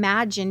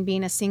imagine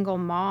being a single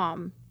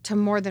mom to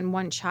more than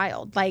one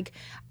child. Like,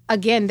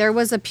 again, there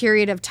was a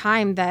period of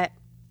time that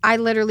I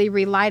literally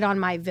relied on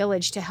my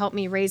village to help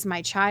me raise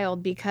my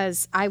child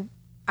because I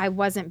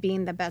wasn't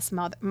being the best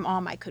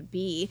mom I could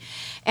be.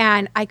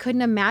 And I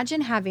couldn't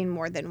imagine having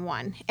more than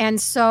one.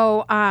 And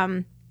so,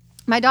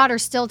 my daughter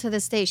still to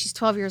this day, she's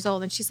 12 years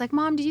old and she's like,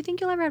 Mom, do you think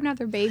you'll ever have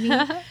another baby?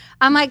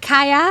 I'm like,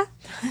 Kaya,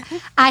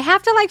 I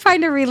have to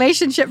find a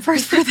relationship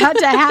first for that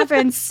to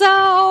happen.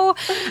 So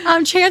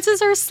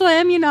chances are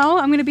slim,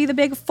 I'm going to be the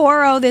big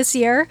 4-0 this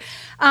year.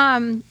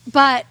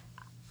 But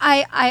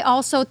I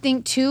also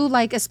think too,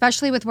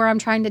 especially with where I'm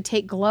trying to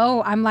take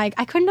Glow, I'm like,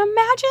 I couldn't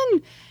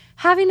imagine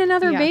having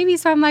another baby.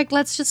 So I'm like,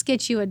 let's just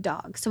get you a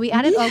dog. So we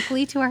added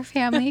Oakley to our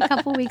family a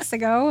couple weeks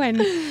ago.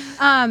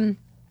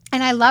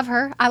 And I love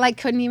her. I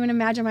couldn't even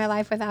imagine my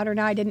life without her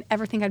now. I didn't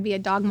ever think I'd be a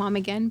dog mom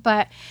again.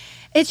 But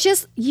it's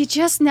just, you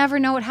just never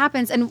know what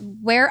happens. And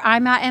where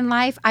I'm at in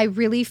life, I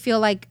really feel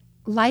like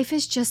life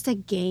is just a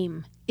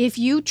game. If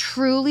you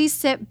truly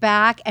sit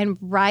back and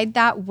ride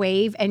that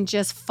wave and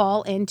just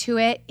fall into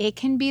it, it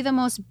can be the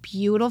most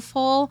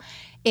beautiful,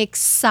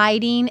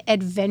 exciting,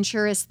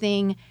 adventurous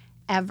thing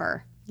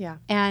ever. Yeah.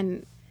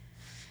 And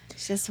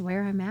it's just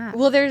where I'm at.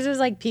 Well, there's those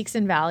peaks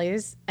and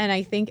valleys. And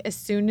I think as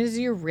soon as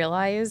you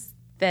realize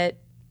that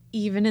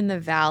even in the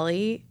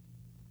valley,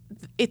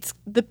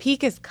 the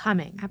peak is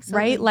coming.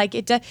 Absolutely. Right?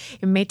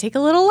 It may take a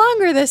little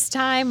longer this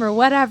time or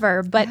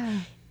whatever, but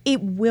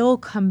it will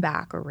come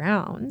back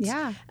around.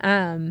 Yeah.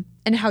 And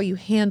how you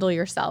handle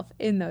yourself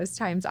in those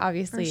times,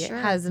 obviously, it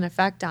has an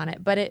effect on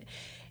it. But it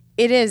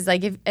is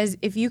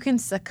if you can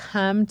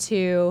succumb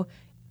to,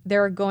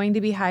 there are going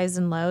to be highs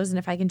and lows, and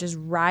if I can just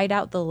ride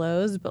out the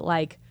lows, but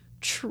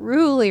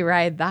truly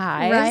ride the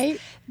highs,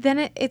 right?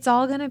 Then it's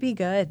all going to be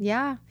good.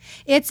 Yeah.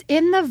 It's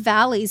in the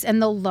valleys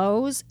and the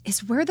lows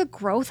is where the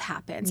growth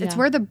happens. Yeah. It's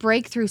where the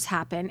breakthroughs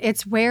happen.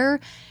 It's where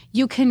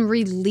you can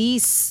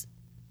release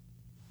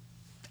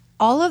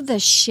all of the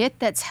shit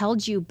that's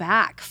held you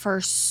back for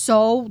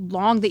so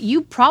long that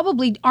you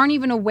probably aren't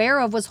even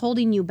aware of was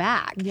holding you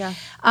back. Yeah.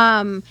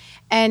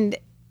 And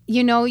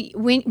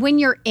when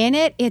you're in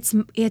it,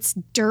 it's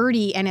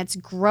dirty and it's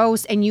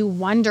gross and you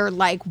wonder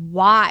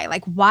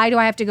why do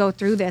I have to go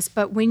through this?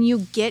 But when you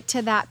get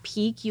to that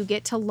peak, you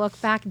get to look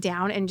back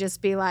down and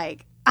just be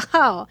like,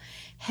 oh,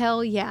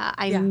 hell yeah,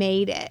 I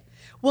made it.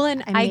 Well,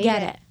 and I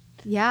get it.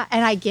 Yeah.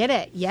 And I get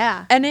it.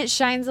 Yeah. And it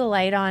shines a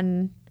light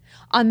on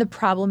the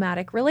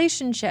problematic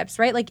relationships,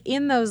 right?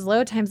 In those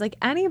low times,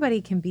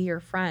 anybody can be your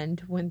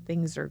friend when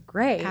things are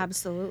great.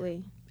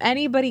 Absolutely.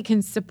 Anybody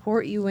can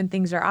support you when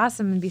things are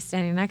awesome and be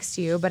standing next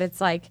to you. But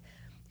it's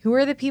who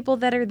are the people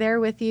that are there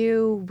with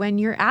you when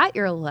you're at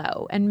your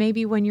low and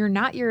maybe when you're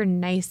not your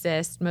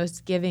nicest,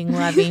 most giving,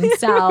 loving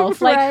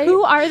self? Right.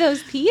 Who are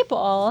those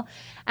people?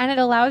 And it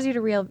allows you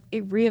to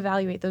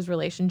reevaluate those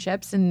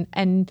relationships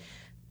and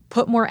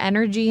put more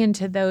energy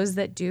into those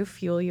that do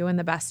fuel you in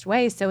the best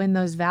way. So in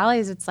those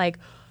valleys, it's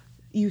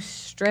you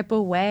strip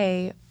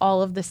away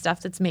all of the stuff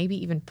that's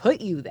maybe even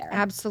put you there.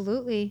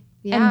 Absolutely.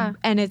 Yeah.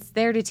 And it's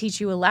there to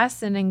teach you a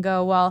lesson and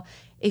go, well,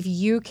 if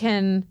you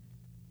can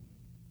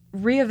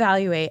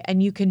reevaluate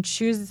and you can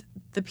choose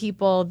the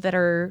people that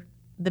are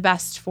the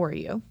best for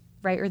you,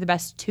 right, or the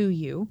best to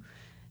you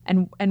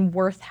and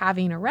worth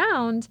having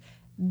around,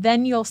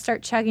 then you'll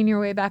start chugging your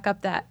way back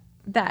up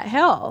that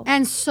hill.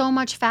 And so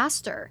much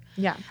faster.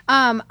 Yeah.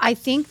 I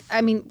think,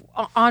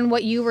 on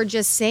what you were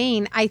just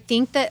saying, I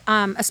think that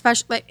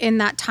especially in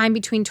that time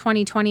between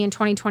 2020 and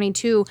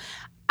 2022,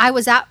 I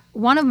was at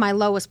one of my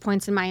lowest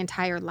points in my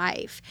entire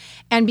life.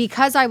 And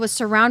because I was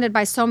surrounded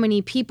by so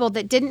many people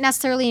that didn't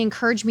necessarily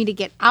encourage me to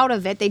get out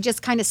of it, they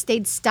just kind of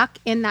stayed stuck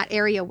in that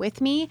area with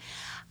me,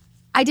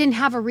 I didn't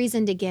have a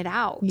reason to get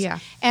out. Yeah.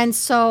 And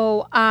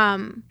so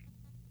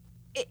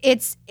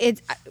it's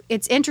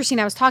interesting.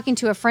 I was talking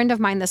to a friend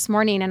of mine this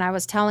morning and I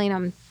was telling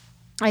him,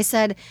 I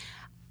said,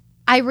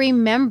 I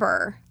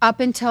remember up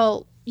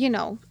until,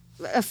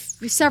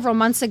 several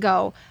months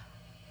ago,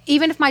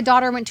 even if my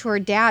daughter went to her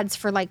dad's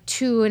for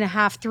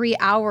 2.5, 3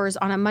 hours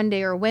on a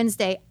Monday or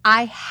Wednesday,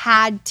 I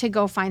had to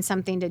go find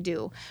something to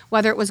do,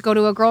 whether it was go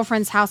to a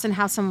girlfriend's house and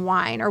have some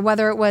wine, or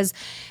whether it was,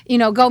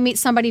 go meet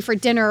somebody for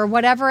dinner or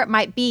whatever it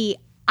might be.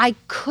 I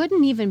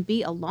couldn't even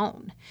be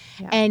alone.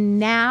 Yeah. And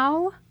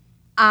now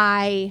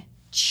I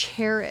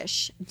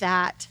cherish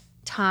that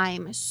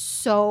time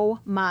so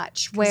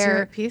much You're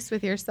where at peace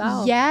with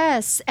yourself.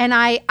 yes. And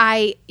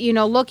I,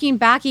 looking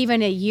back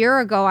even a year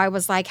ago, I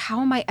was like,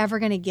 how am I ever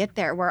going to get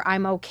there where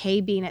I'm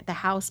okay being at the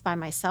house by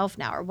myself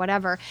now or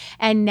whatever?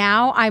 And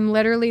now I'm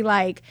literally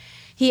like,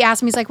 he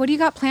asked me, he's like, what do you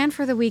got planned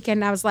for the weekend?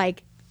 And I was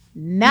like,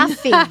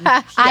 nothing.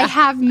 I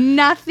have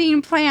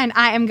nothing planned.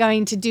 I am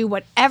going to do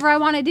whatever I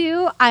want to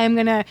do. I am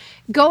going to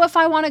go if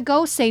I want to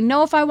go, say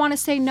no if I want to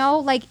say no.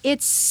 Like,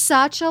 it's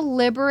such a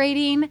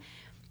liberating,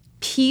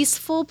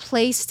 peaceful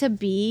place to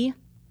be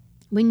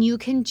when you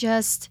can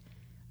just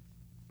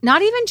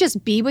not even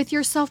just be with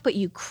yourself, but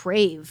you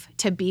crave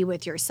to be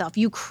with yourself.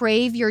 You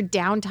crave your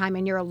downtime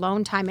and your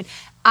alone time. And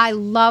I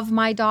love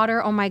my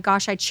daughter. Oh my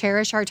gosh, I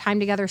cherish our time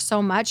together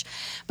so much.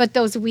 But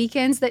those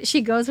weekends that she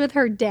goes with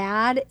her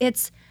dad,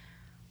 it's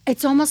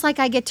almost like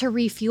I get to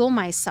refuel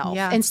myself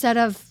instead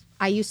of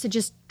I used to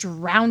just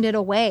drown it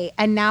away.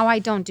 And now I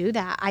don't do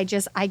that. I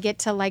get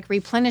to like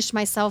replenish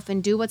myself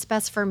and do what's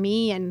best for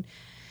me. And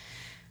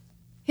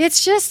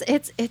it's just,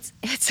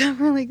 it's a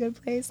really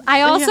good place.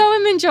 I also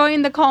am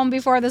enjoying the calm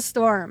before the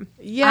storm.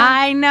 Yeah.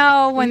 I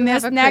know when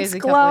this next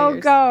glow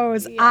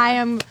goes, I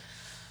am,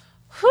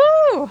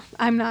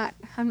 I'm not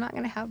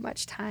going to have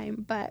much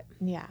time, but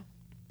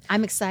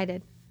I'm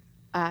excited.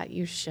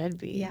 You should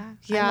be. Yeah.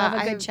 I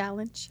love a good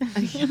challenge.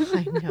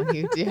 I know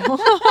you do.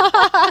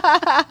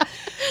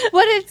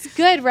 But it's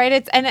good,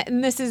 right?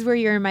 And this is where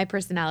you and my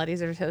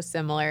personalities are so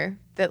similar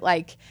that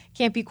like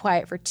can't be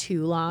quiet for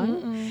too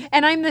long. Mm-mm.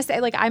 And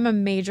I'm a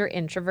major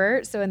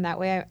introvert. So in that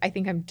way, I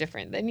think I'm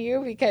different than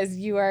you because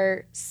you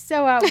are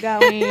so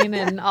outgoing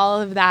and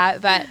all of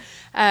that. But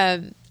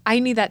I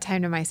need that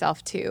time to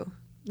myself too.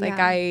 Like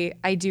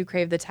I do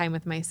crave the time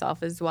with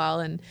myself as well.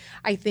 And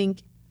I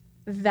think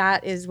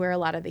that is where a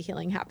lot of the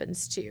healing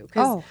happens too.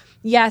 Because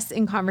yes,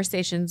 in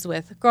conversations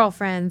with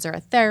girlfriends or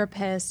a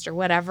therapist or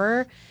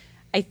whatever,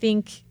 I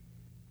think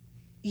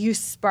you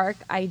spark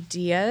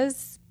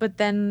ideas, but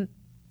then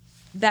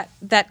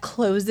that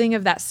closing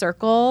of that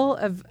circle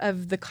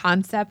of the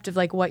concept of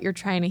like what you're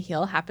trying to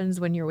heal happens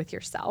when you're with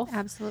yourself.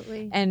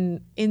 Absolutely.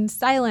 And in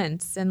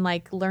silence and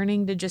like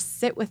learning to just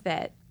sit with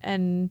it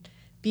and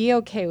be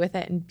okay with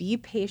it and be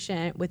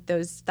patient with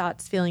those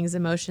thoughts, feelings,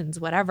 emotions,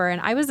 whatever.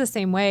 And I was the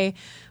same way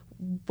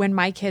when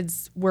my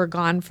kids were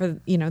gone for,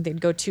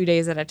 they'd go 2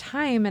 days at a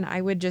time and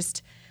I would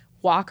just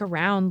walk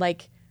around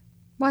like,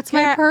 what's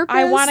my purpose?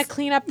 I want to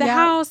clean up the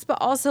house, but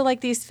also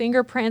like these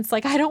fingerprints,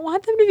 like I don't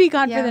want them to be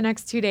gone for the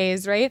next 2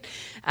 days, right?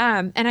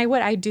 And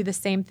I'd do the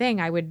same thing.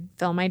 I would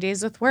fill my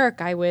days with work.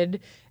 I would,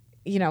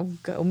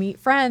 go meet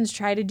friends,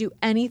 try to do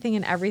anything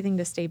and everything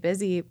to stay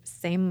busy.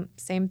 Same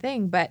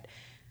thing. But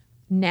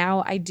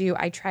now I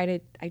try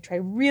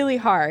really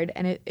hard,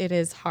 and it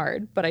is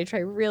hard, but I try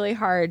really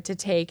hard to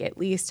take at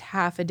least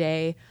half a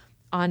day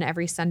on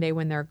every Sunday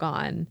when they're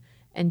gone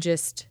and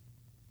just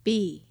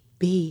be,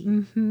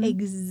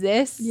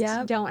 exist.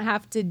 Yep. Don't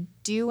have to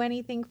do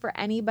anything for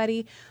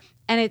anybody.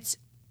 And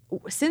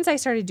since I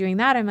started doing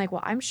that, I'm like,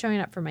 well, I'm showing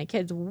up for my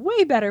kids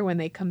way better when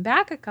they come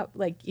back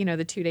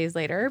the 2 days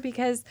later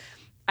because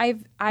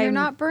you're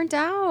not burnt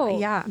out.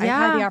 Yeah. I've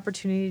had the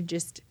opportunity to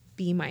just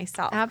be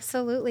myself.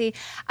 Absolutely.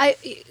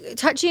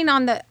 Touching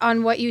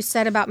on what you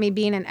said about me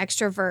being an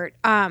extrovert,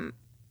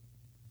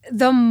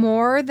 the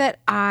more that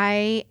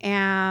I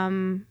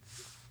am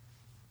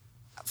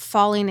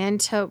falling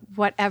into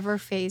whatever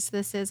phase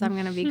this is I'm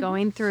going to be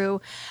going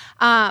through,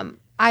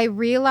 I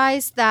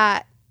realized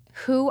that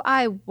who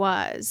I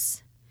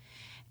was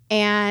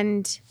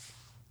and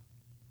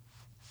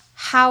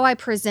how I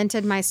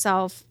presented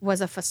myself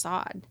was a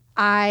facade.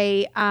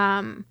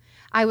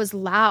 I was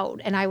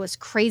loud and I was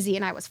crazy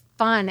and I was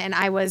fun and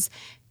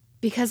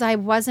because I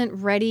wasn't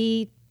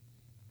ready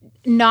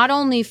not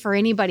only for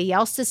anybody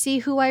else to see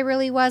who I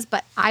really was,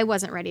 but I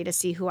wasn't ready to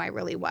see who I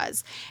really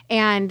was.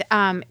 And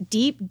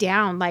deep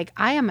down, like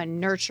I am a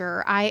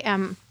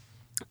nurturer.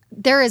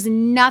 There is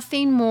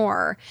nothing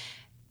more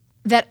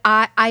that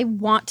I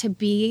want to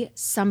be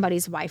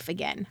somebody's wife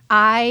again.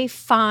 I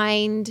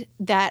find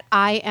that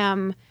I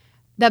am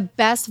the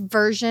best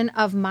version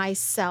of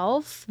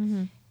myself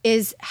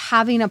is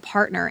having a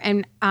partner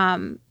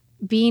and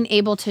being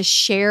able to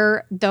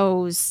share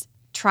those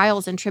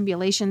trials and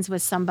tribulations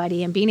with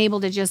somebody and being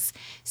able to just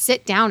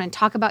sit down and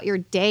talk about your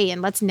day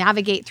and let's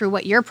navigate through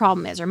what your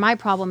problem is or my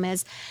problem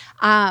is.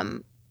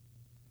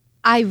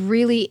 I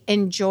really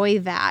enjoy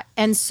that.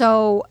 And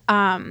so,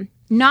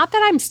 not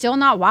that I'm still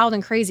not wild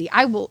and crazy.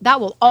 That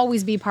will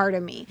always be part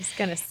of me. I was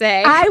gonna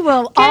say I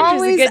will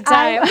always a good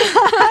time.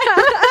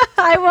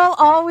 I will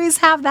always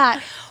have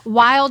that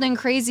wild and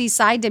crazy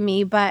side to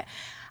me, but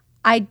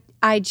I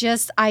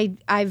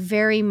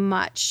very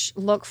much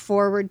look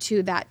forward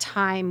to that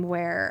time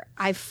where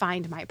I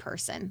find my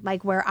person,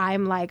 like where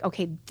I'm like,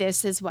 okay,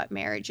 this is what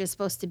marriage is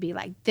supposed to be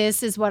like.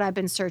 This is what I've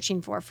been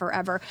searching for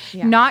forever.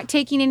 Yeah. Not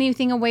taking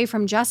anything away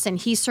from Justin.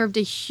 He served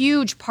a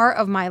huge part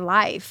of my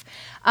life.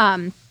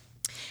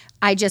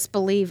 I just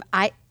believe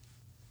I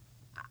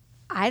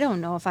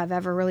don't know if I've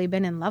ever really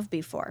been in love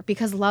before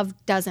because love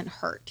doesn't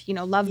hurt.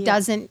 Love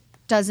doesn't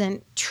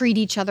doesn't treat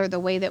each other the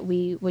way that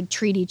we would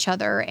treat each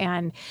other.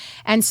 And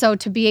so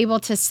to be able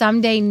to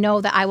someday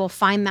know that I will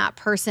find that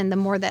person, the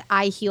more that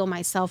I heal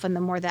myself and the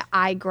more that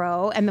I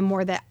grow and the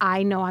more that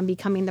I know I'm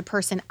becoming the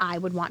person I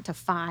would want to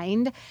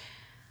find,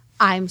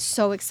 I'm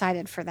so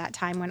excited for that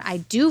time when I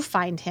do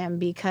find him,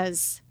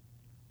 because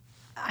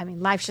I mean,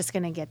 life's just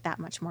going to get that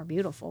much more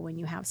beautiful when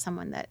you have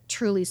someone that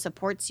truly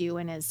supports you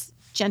and is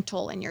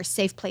gentle and your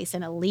safe place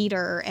and a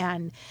leader.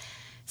 And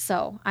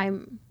so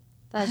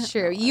That's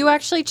true. You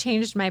actually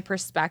changed my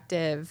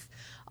perspective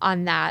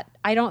on that.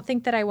 I don't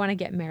think that I want to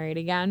get married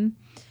again.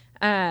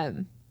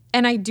 And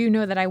I do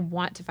know that I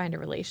want to find a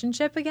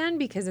relationship again,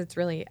 because it's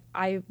really,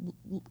 I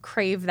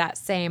crave that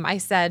same. I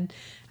said,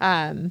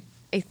 I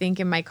think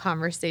in my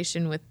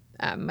conversation with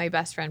my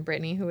best friend,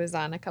 Brittany, who was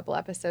on a couple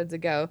episodes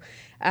ago,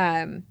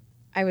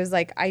 I was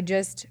like, I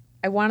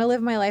want to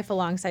live my life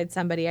alongside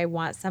somebody. I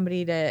want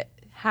somebody to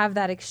have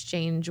that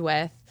exchange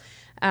with.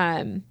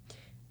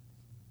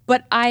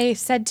 But I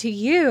said to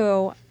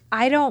you,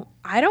 I don't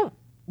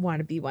want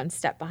to be one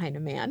step behind a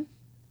man.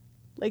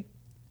 Like,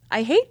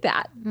 I hate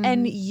that. Mm-hmm.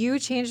 And you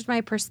changed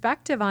my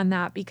perspective on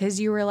that, because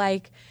you were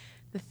like,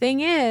 the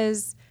thing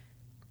is,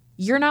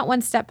 you're not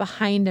one step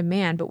behind a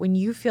man, but when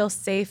you feel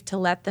safe to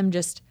let them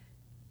just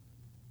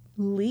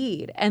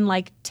lead and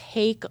like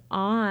take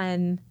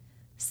on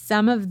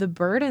some of the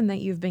burden that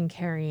you've been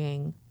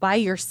carrying by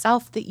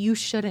yourself that you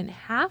shouldn't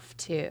have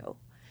to.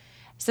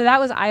 So that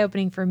was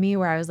eye-opening for me,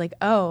 where I was like,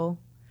 oh,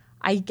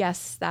 I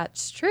guess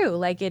that's true.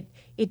 Like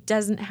it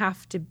doesn't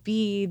have to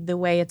be the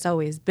way it's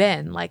always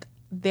been. Like,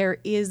 there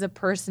is a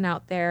person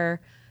out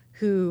there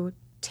who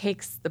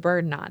takes the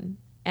burden on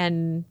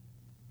and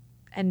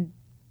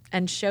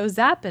shows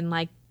up, and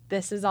like,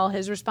 this is all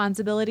his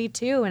responsibility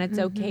too. And it's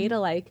okay to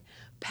like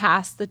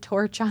pass the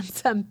torch on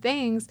some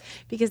things,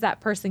 because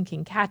that person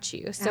can catch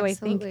you. So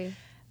Absolutely. I think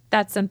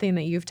that's something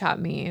that you've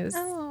taught me is,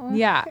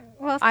 yeah.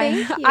 Well,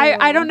 thank you.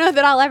 I don't know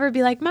that I'll ever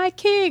be like my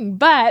king,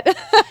 but.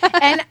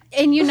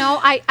 and you know,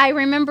 I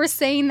remember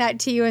saying that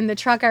to you in the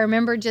truck. I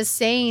remember just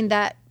saying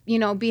that, you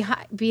know,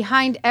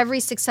 behind every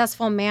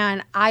successful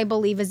man, I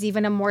believe, is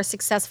even a more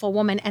successful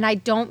woman. And I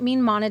don't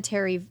mean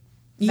monetary.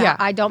 Yeah.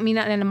 I don't mean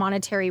that in a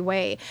monetary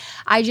way.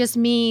 I just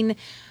mean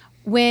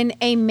when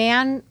a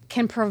man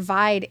can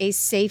provide a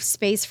safe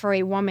space for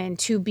a woman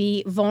to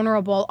be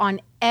vulnerable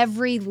on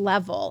every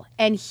level,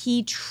 and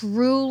he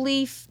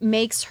truly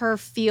makes her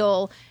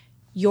feel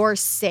you're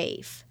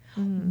safe.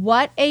 Mm-hmm.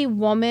 What a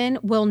woman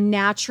will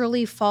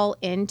naturally fall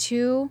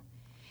into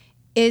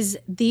is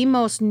the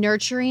most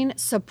nurturing,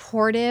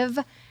 supportive,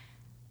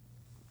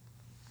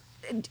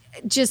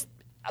 just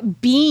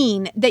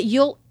being that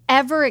you'll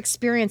ever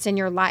experience in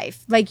your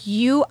life. Like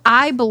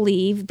I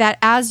believe that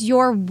as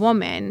your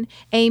woman,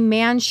 a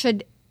man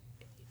should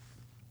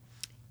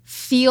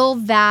feel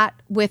that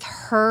with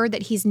her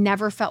that he's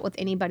never felt with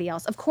anybody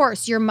else. Of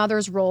course, your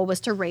mother's role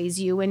was to raise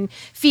you and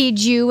feed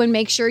you and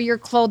make sure you're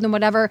clothed and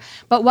whatever.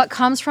 But what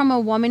comes from a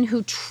woman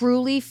who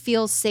truly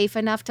feels safe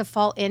enough to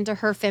fall into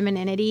her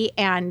femininity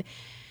and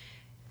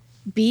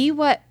be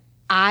what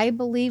I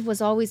believe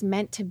was always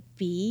meant to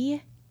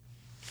be,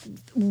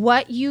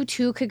 what you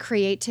two could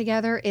create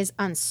together is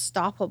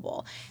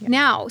unstoppable. Yeah.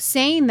 Now,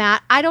 saying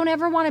that, I don't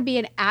ever want to be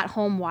an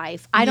at-home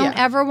wife. I don't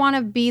ever want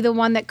to be the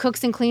one that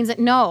cooks and cleans it.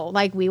 No,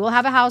 like, we will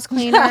have a house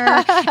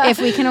cleaner if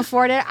we can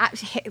afford it.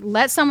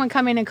 Let someone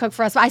come in and cook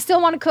for us. But I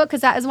still want to cook,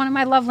 because that is one of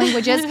my love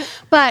languages.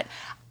 But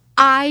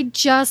I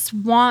just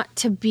want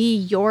to be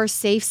your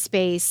safe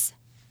space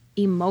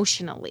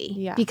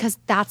emotionally, because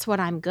that's what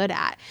I'm good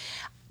at.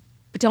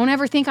 But don't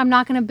ever think I'm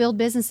not going to build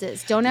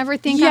businesses. Don't ever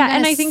think I'm going to...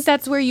 and I think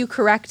that's where you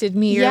corrected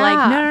me. You're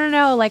like,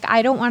 no. Like,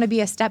 I don't want to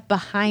be a step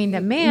behind a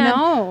man.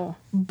 No.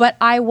 But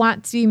I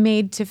want to be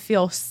made to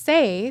feel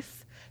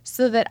safe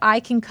so that I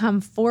can come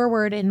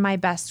forward in my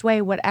best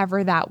way,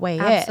 whatever that way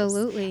is.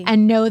 Absolutely.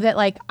 And know that,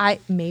 like,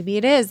 maybe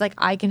it is. Like,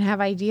 I can have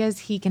ideas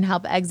he can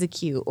help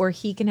execute, or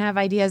he can have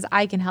ideas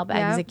I can help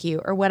execute,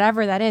 or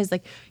whatever that is.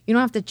 Like, you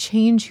don't have to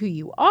change who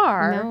you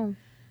are. No.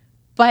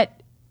 But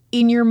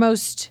in your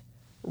most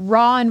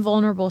raw and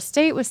vulnerable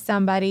state with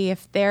somebody,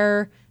 if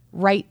they're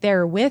right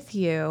there with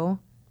you,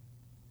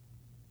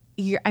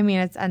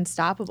 it's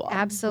unstoppable.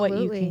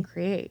 Absolutely. What you can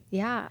create.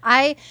 Yeah.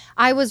 I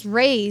was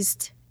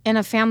raised in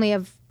a family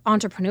of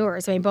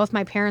entrepreneurs. I mean, both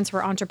my parents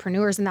were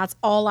entrepreneurs, and that's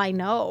all I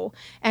know.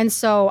 And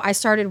so I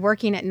started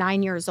working at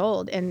 9 years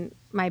old in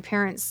my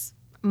parents'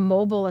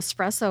 mobile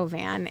espresso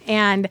van,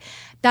 and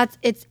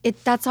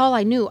that's all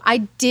I knew. I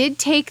did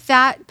take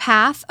that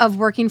path of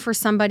working for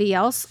somebody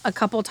else a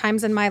couple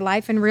times in my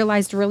life and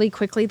realized really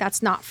quickly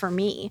that's not for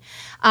me.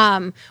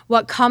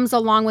 What comes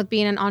along with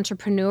being an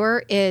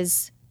entrepreneur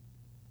is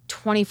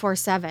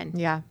 24/7.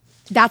 Yeah.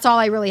 That's all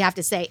I really have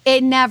to say.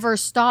 It never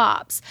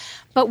stops.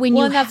 But when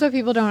and that's what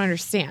people don't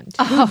understand.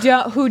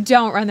 Who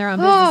don't run their own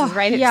businesses,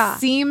 right? It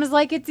seems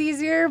like it's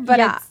easier, but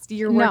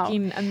you're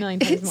working a million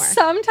times more.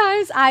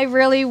 Sometimes I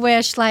really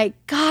wish, like,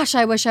 gosh,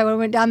 I wish I would have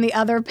went down the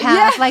other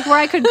path, like where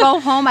I could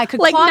go home, I could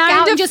like clock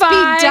out and just be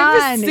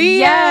done. See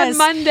ya on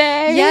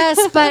Monday. Yes,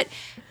 but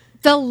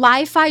the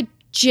life I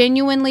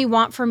genuinely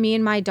want for me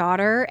and my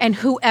daughter and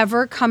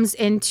whoever comes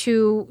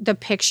into the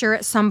picture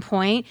at some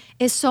point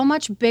is so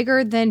much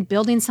bigger than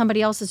building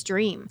somebody else's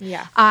dream.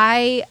 Yeah.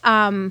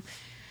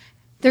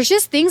 There's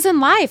just things in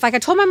life. Like I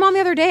told my mom the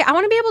other day, I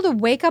want to be able to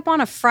wake up on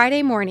a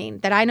Friday morning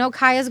that I know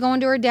Kaya's going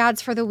to her dad's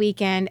for the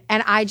weekend.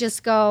 And I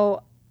just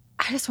go,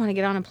 I just want to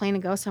get on a plane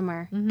and go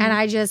somewhere. And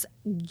I just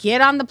get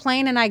on the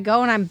plane and I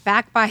go and I'm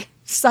back by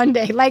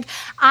Sunday. Like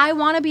I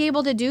want to be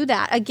able to do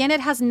that. Again,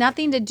 it has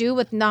nothing to do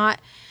with not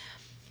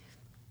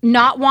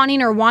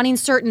wanting or wanting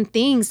certain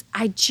things.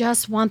 I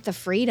just want the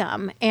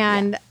freedom.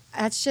 And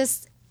that's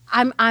just,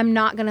 I'm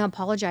not going to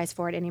apologize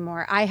for it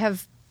anymore. I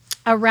have,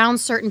 around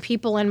certain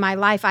people in my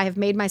life, I have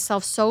made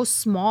myself so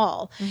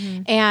small.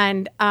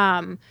 And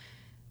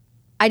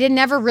I didn't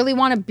ever really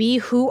want to be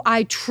who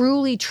I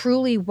truly,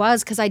 truly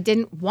was because I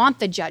didn't want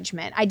the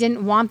judgment. I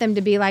didn't want them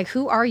to be like,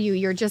 who are you?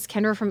 You're just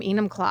Kendra from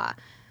Enumclaw.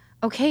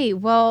 Okay,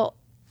 well,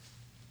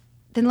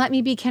 then let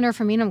me be Kendra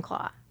from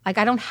Enumclaw. Like,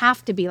 I don't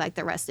have to be like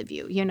the rest of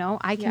you, you know?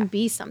 I can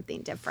be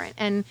something different.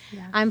 And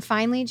I'm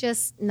finally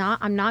just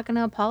I'm not going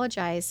to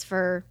apologize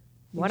for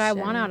what I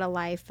want out of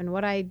life and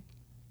what I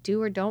do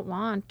or don't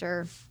want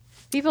or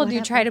people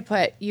do try to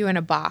put you in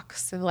a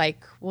box of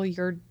like, well,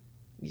 you're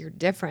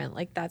different.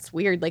 Like, that's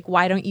weird. Like,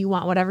 why don't you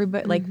want what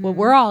everybody, like what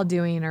we're all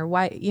doing or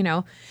why, you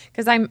know,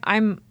 because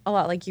I'm a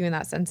lot like you in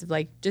that sense of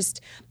like,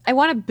 just, I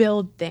want to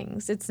build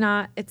things. It's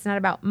not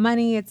about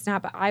money. It's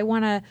not, but I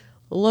want to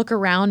look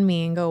around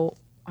me and go,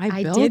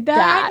 I did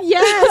that.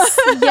 Yes.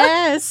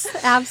 Yes,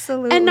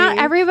 absolutely. And not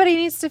everybody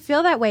needs to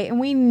feel that way. And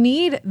we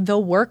need the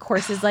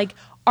workhorses. Like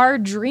our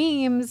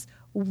dreams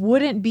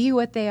wouldn't be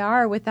what they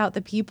are without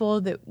the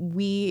people that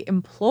we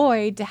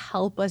employ to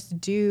help us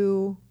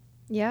do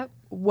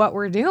what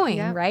we're doing,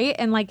 right?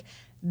 And like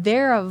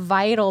they're a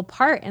vital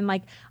part. And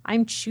like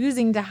I'm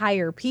choosing to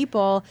hire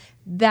people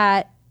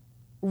that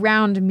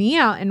round me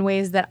out in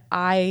ways that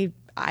I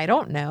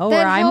don't know.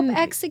 That or help I'm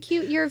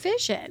execute your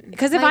vision.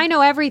 Because if I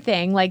know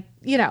everything, like,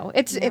 you know,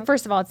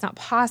 first of all, it's not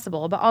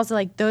possible, but also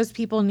like those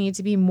people need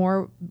to be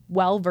more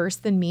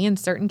well-versed than me in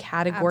certain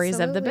categories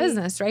of the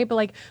business, right? But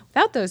like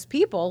without those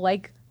people,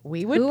 like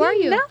we would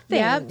be nothing.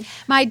 Yep.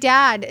 My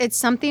dad, it's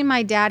something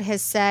my dad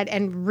has said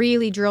and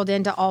really drilled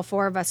into all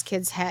four of us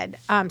kids' head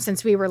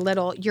since we were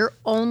little. You're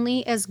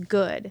only as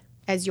good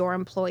as your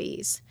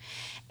employees.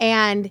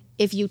 And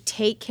if you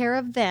take care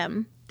of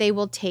them, they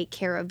will take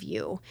care of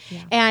you.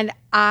 Yeah. And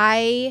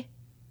I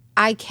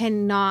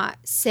cannot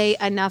say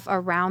enough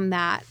around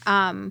that.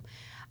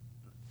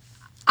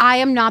 I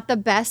am not the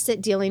best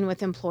at dealing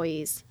with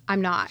employees.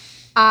 I'm not.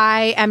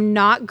 I am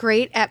not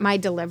great at my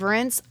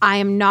deliverance. I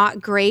am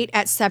not great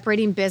at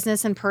separating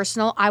business and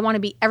personal. I want to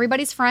be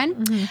everybody's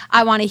friend.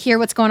 I want to hear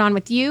what's going on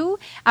with you.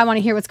 I want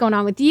to hear what's going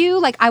on with you.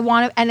 Like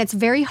and it's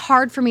very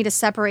hard for me to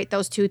separate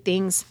those two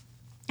things.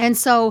 And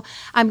so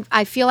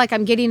I feel like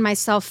I'm getting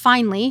myself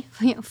finally,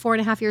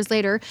 4.5 years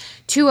later,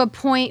 to a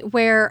point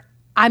where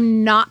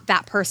I'm not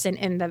that person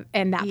in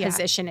that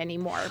position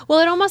anymore. Well,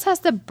 it almost has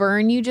to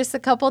burn you just a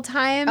couple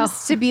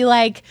times to be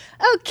like,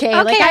 okay,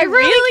 like I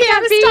really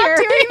can't be stop here.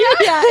 doing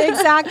that.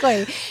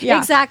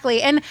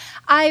 Exactly. And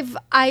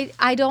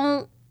I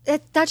don't.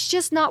 That's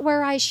just not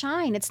where I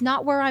shine. It's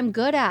not where I'm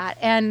good at.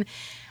 And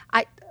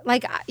I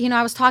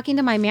was talking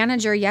to my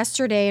manager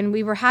yesterday and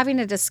we were having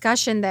a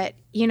discussion that,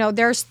 you know,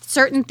 there's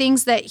certain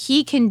things that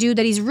he can do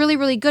that he's really,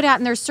 really good at.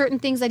 And there's certain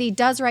things that he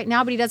does right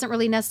now, but he doesn't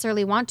really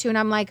necessarily want to. And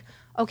I'm like,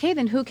 okay,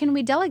 then who can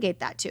we delegate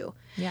that to?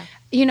 Yeah.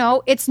 You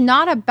know, it's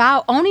not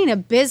about owning a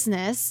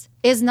business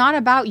is not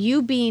about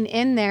you being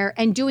in there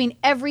and doing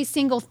every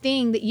single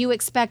thing that you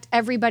expect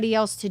everybody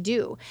else to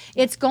do.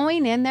 It's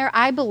going in there.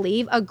 I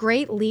believe a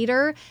great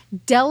leader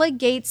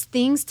delegates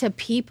things to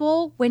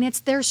people when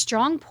it's their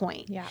strong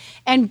point. Yeah.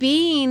 And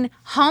being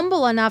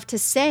humble enough to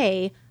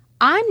say,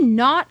 I'm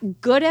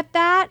not good at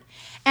that.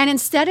 And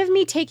instead of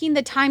me taking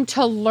the time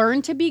to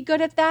learn to be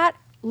good at that,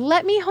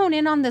 let me hone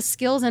in on the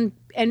skills and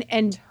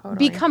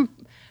become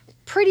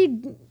pretty,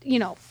 you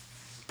know,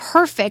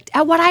 perfect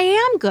at what I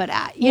am good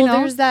at. You know,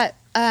 there's that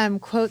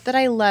quote that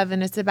I love,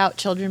 and it's about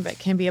children, but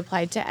can be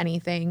applied to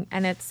anything.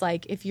 And it's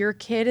like, if your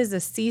kid is a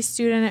C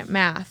student at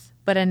math,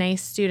 but an A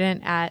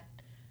student at,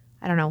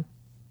 I don't know,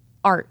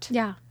 art.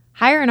 Yeah.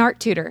 Hire an art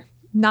tutor,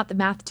 not the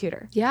math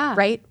tutor. Yeah.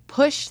 Right?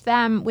 Push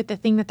them with the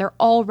thing that they're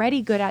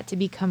already good at to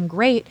become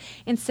great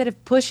instead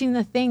of pushing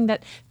the thing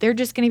that they're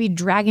just going to be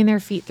dragging their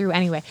feet through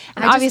anyway.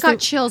 And I just got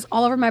chills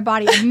all over my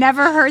body. I've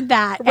never heard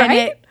that. Right?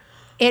 And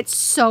it's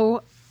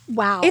so,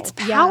 wow. It's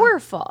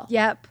powerful.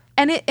 Yeah. Yep.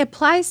 And it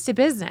applies to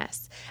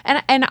business.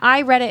 And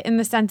I read it in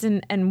the sense,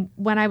 and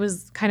when I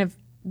was kind of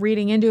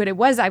reading into it,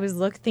 I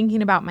was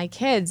thinking about my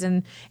kids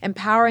and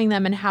empowering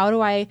them and how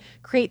do I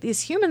create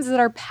these humans that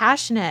are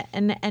passionate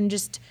and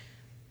just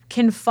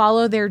can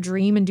follow their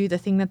dream and do the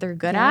thing that they're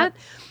good at.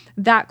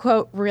 That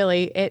quote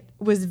really, it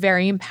was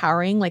very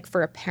empowering, like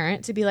for a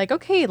parent to be like,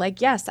 okay, like,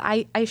 yes,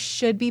 I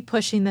should be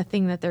pushing the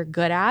thing that they're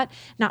good at,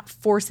 not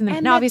forcing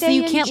them. Now, obviously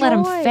you can't let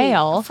them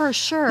fail. For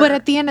sure. But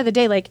at the end of the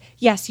day, like,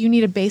 yes, you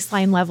need a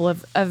baseline level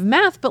of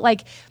math, but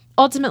like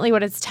ultimately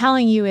what it's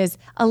telling you is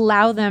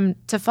allow them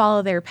to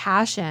follow their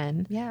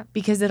passion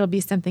because it'll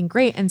be something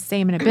great. And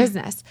same in a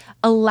business.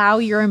 Allow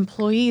your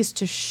employees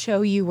to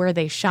show you where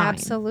they shine.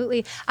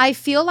 Absolutely. I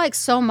feel like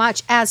so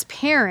much as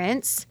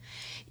parents,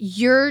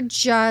 you're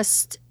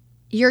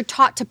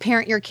taught to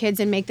parent your kids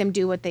and make them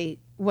do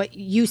what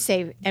you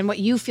say and what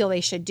you feel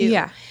they should do.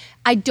 Yeah.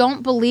 I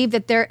don't believe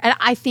that and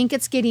I think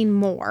it's getting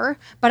more,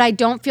 but I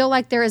don't feel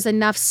like there is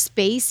enough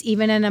space,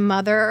 even in a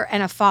mother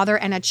and a father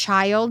and a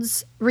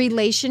child's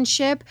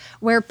relationship,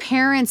 where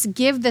parents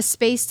give the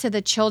space to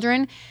the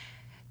children.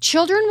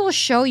 Children will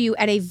show you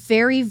at a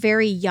very,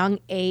 very young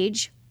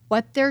age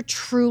what they're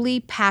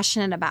truly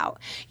passionate about.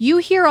 You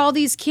hear all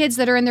these kids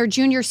that are in their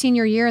junior,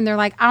 senior year, and they're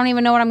like, I don't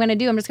even know what I'm going to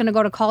do. I'm just going to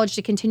go to college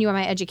to continue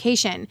my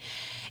education.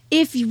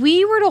 If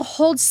we were to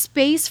hold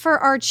space for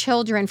our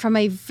children from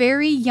a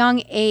very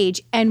young age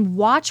and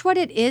watch what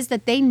it is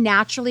that they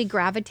naturally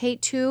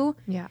gravitate to,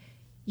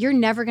 you're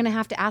never going to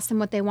have to ask them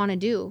what they want to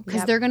do,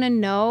 because they're going to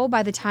know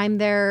by the time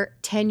they're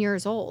 10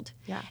 years old.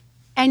 Yeah.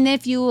 And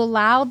if you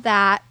allow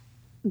that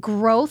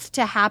growth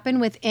to happen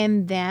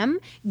within them,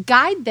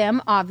 guide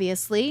them,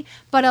 obviously,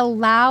 but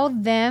allow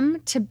them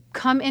to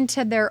come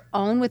into their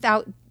own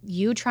without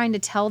you trying to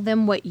tell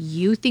them what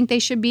you think they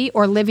should be,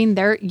 or living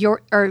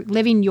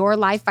your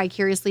life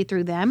vicariously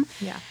through them,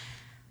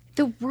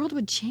 the world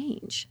would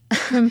change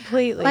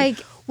completely.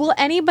 Well,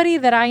 anybody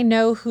that I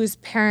know whose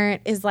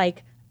parent is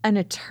like an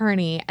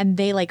attorney and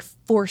they like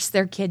force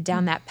their kid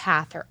down that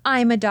path, or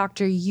I'm a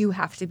doctor, you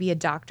have to be a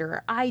doctor,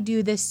 or I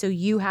do this, so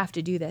you have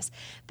to do this.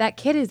 That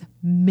kid is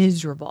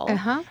miserable.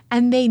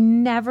 And they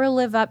never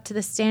live up to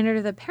the standard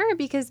of the parent,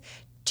 because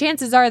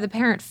chances are the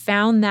parent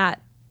found that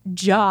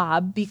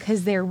job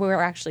because they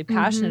were actually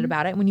passionate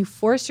about it. And when you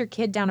force your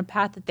kid down a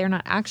path that they're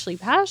not actually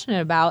passionate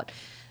about,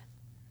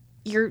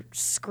 you're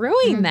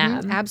screwing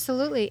them.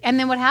 Absolutely. And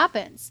then what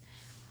happens?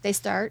 They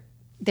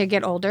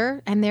get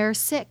older and they're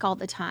sick all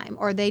the time,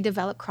 or they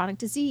develop chronic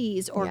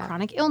disease or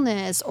chronic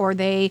illness, or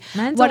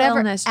mental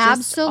illness.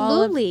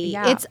 Absolutely.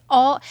 It's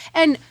all,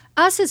 and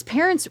us as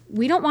parents,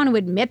 we don't want to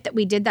admit that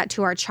we did that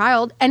to our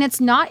child. And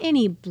it's not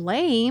any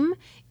blame.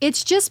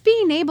 It's just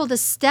being able to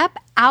step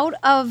out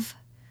of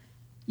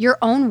your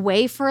own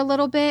way for a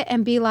little bit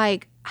and be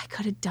like, I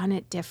could have done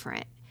it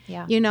different.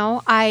 Yeah. You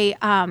know, I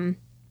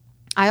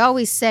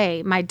always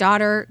say my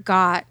daughter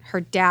got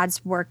her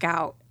dad's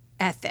workout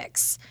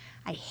ethics.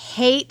 I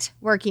hate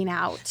working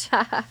out.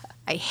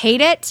 I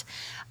hate it.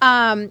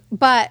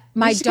 But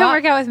my daughter, come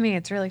work out with me.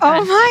 It's really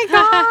fun. Oh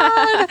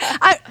my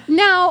God.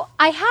 Now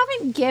I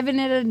haven't given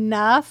it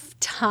enough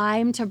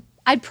time to,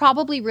 I'd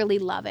probably really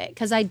love it,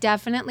 because I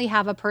definitely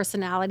have a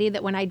personality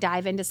that when I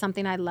dive into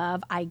something I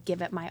love, I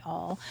give it my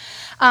all.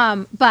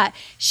 But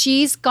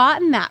she's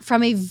gotten that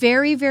from a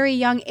very, very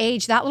young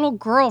age. That little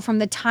girl, from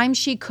the time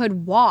she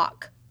could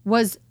walk,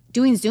 was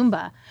doing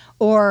Zumba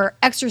or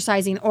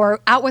exercising,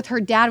 or out with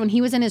her dad when he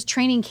was in his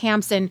training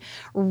camps and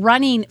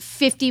running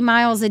 50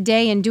 miles a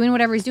day and doing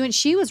whatever he's doing.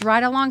 She was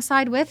right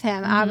alongside with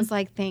him. I was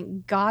like,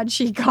 thank God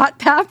she got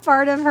that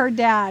part of her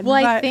dad.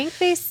 Well, I think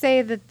they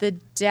say that the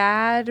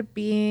dad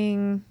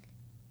being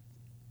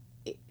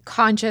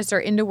conscious or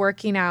into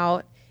working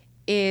out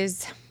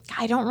is,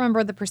 I don't remember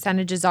what the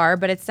percentages are,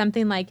 but it's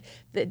something like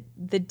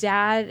the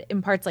dad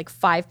imparts like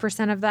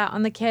 5% of that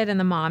on the kid and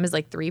the mom is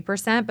like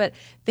 3%. But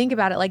think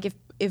about it, like if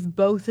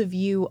both of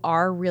you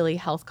are really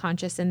health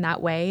conscious in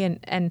that way,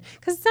 and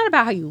because it's not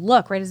about how you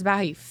look, right? It's about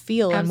how you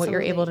feel and what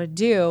you're able to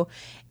do.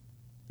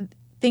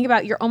 Think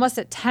about, you're almost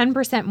at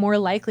 10% more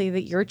likely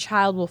that your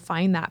child will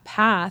find that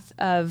path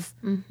of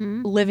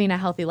living a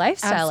healthy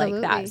lifestyle like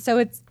that. So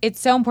it's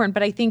so important.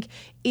 But I think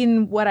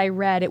in what I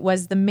read, it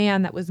was the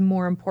man that was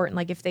more important.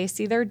 Like if they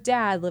see their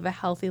dad live a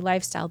healthy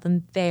lifestyle,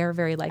 then they are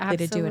very likely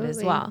to do it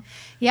as well.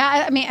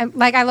 Yeah. I mean,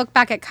 like I look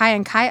back at Kai,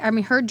 and Kai, I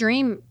mean, her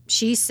dream,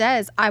 she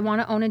says, I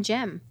want to own a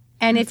gym.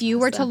 And if you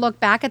were to look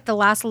back at the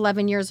last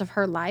 11 years of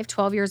her life,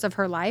 12 years of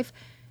her life,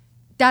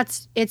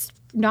 it's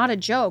not a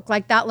joke.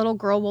 Like that little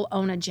girl will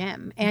own a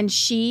gym, and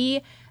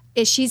she's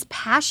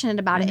passionate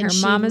about it, and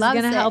her mom is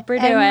going to help her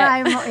do it.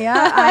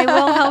 I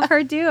will help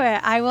her do it.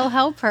 I will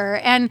help her.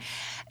 And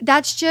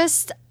that's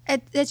just,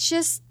 it's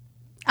just,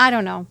 I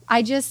don't know.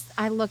 I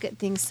look at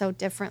things so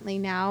differently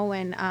now.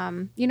 And,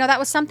 that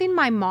was something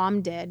my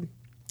mom did.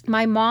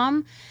 My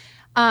mom,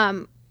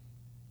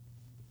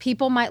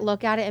 people might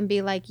look at it and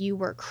be like, you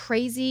were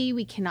crazy.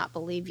 We cannot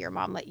believe your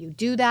mom let you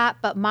do that.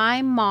 But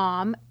my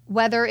mom,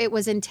 whether it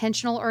was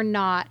intentional or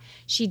not,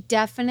 she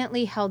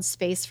definitely held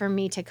space for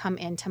me to come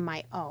into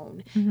my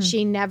own.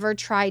 She never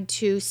tried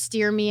to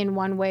steer me in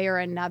one way or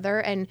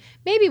another, and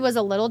maybe was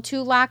a little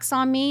too lax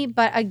on me.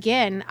 But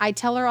again, I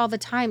tell her all the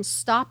time,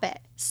 stop it.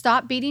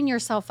 Stop beating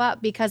yourself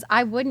up, because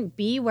I wouldn't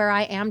be where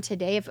I am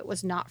today if it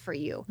was not for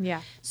you.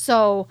 Yeah.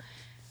 So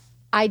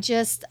I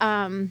just,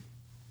 I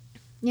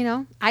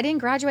didn't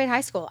graduate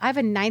high school. I have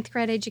a 9th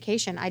grade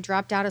education. I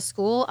dropped out of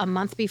school a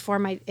month before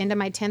my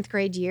 10th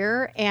grade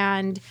year.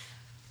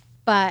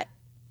 But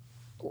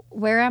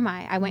where am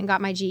I? I went and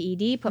got my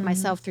GED, put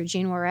myself through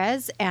Jean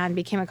Juarez, and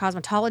became a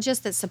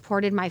cosmetologist that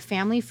supported my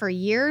family for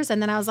years.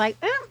 And then I was like,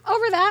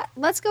 over that,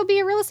 let's go be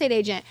a real estate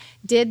agent.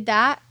 Did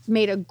that,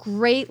 made a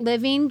great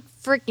living,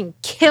 freaking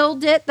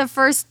killed it the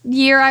first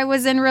year I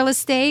was in real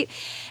estate.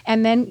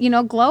 And then,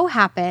 Glow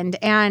happened.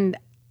 And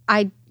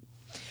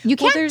you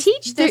can't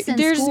teach this in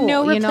there's school.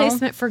 no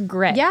replacement for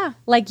grit. Yeah.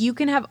 Like you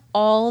can have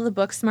all the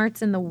book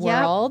smarts in the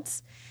world.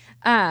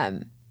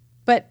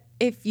 But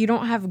if you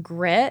don't have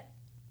grit,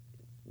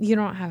 you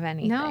don't have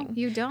anything. No,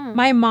 you don't.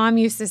 My mom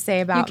used to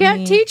say about You can't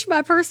me, teach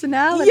my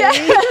personality. Yeah.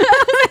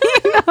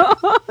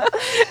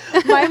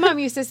 My mom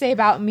used to say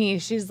about me,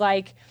 she's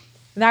like,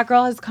 that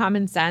girl has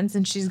common sense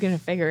and she's going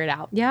to figure it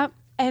out. Yep.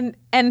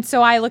 And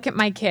so I look at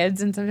my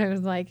kids and sometimes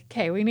I'm like,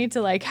 okay, we need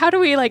to how do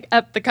we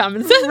up the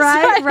common sense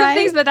Right. of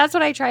things? But that's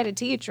what I try to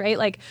teach, right?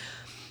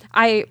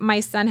 My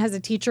son has a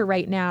teacher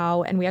right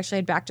now, and we actually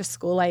had back to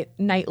school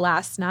night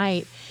last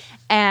night.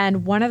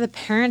 And one of the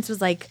parents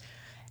was like,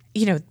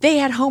 they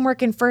had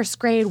homework in first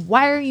grade.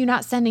 Why are you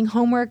not sending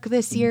homework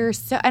this year?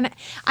 And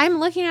I'm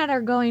looking at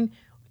her going,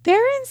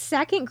 they're in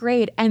second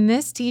grade. And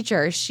this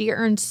teacher, she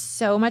earned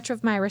so much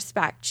of my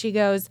respect. She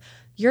goes,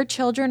 your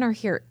children are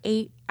here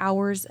 8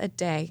 hours a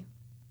day.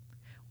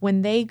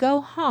 When they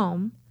go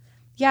home,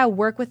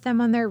 work with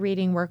them on their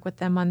reading, work with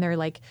them on their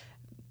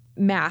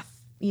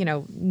math,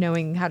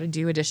 knowing how to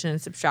do addition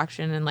and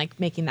subtraction and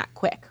making that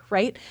quick,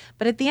 right?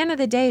 But at the end of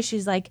the day,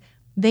 she's like,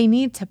 they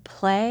need to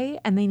play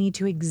and they need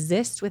to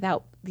exist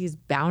without these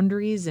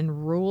boundaries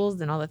and rules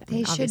and all the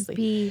things. They should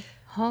be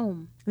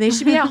home. They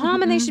should be at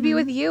home and they should be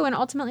with you. And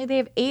ultimately they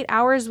have 8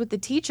 hours with the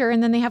teacher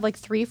and then they have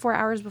 3-4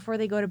 hours before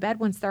they go to bed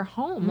once they're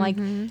home.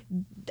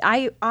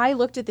 I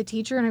looked at the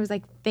teacher and I was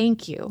like,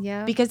 thank you.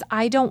 Yeah. Because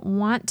I don't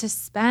want to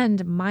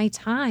spend my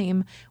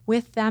time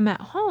with them at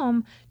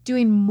home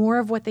doing more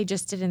of what they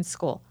just did in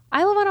school.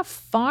 I live on a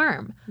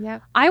farm.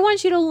 Yep. I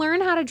want you to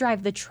learn how to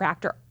drive the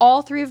tractor.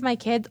 All 3 of my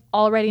kids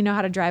already know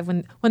how to drive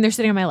when they're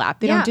sitting on my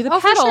lap. They don't do the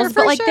pedals,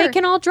 but they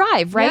can all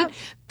drive, right? Yep.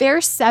 They're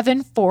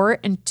 7, 4,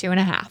 and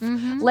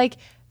 2.5.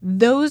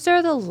 Those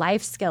are the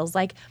life skills.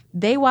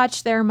 They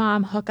watch their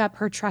mom hook up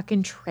her truck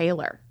and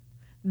trailer.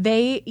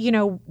 They,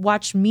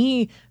 watch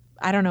me,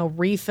 I don't know,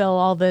 refill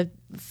all the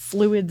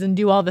fluids and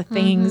do all the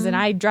things. And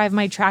I drive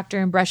my tractor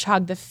and brush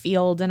hog the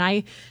field and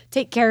I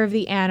take care of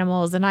the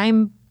animals and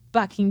I'm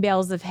bucking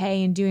bales of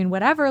hay and doing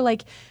whatever.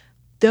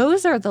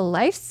 Those are the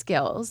life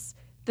skills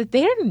that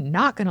they're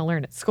not going to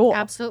learn at school.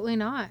 Absolutely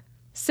not.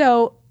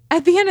 So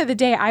at the end of the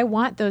day, I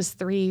want those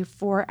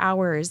 3-4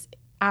 hours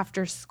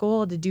after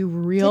school to do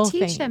real to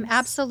teach things. them.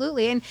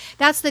 Absolutely. And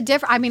that's the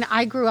difference. I mean,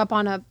 I grew up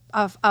on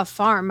a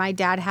farm. My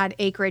dad had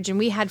acreage and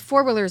we had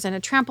 4-wheelers and a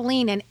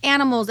trampoline and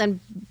animals and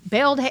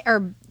baled hay,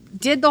 or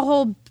did the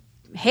whole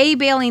hay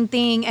baling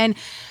thing and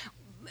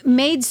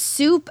made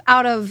soup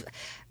out of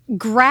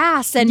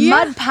grass and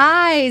mud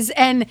pies.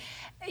 And,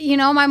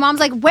 my mom's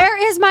like,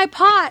 where is my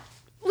pot?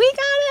 We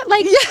got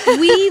it.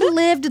 We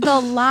lived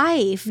the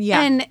life.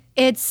 Yeah. And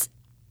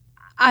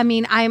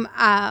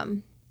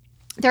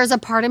there's a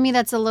part of me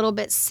that's a little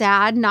bit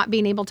sad not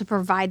being able to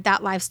provide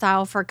that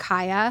lifestyle for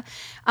Kaya,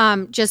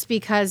 just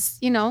because,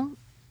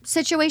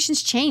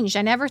 situations changed.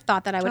 I never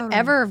thought that I would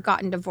ever have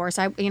gotten divorced.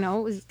 It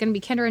was going to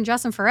be Kendra and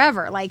Justin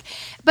forever.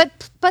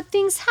 But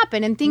things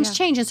happen and things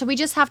change. And so we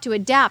just have to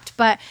adapt.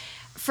 But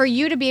for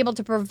you to be able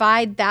to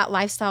provide that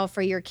lifestyle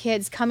for your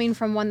kids coming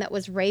from one that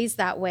was raised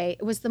that way,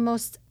 it was the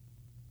most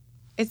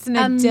it's an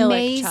idyllic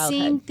amazing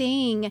childhood.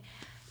 thing.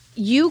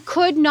 You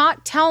could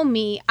not tell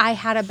me I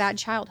had a bad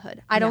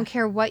childhood. I don't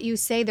care what you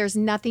say. There's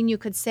nothing you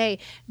could say.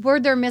 Were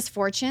there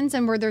misfortunes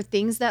and were there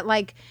things that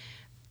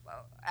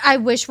I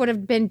wish would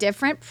have been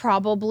different?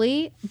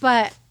 Probably.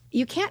 But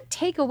you can't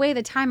take away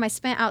the time I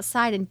spent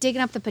outside and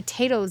digging up the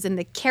potatoes and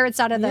the carrots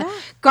out of the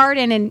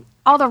garden and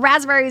all the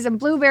raspberries and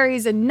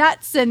blueberries and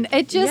nuts. And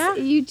it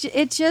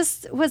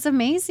just was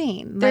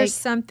amazing. There's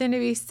something to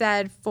be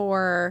said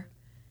for,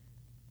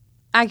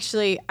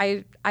 actually,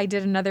 I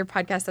did another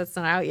podcast that's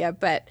not out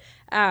yet, but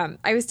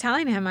I was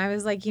telling him, I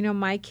was like,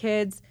 my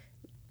kids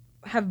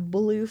have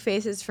blue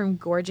faces from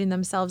gorging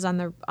themselves on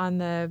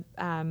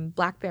the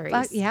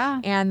blackberries.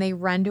 And they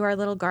run to our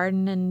little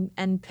garden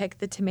and pick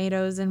the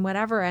tomatoes and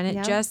whatever. And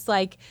it just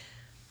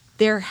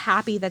they're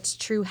happy. That's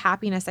true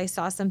happiness. I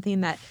saw something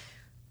that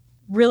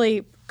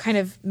really kind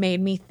of made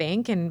me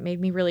think and made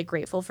me really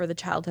grateful for the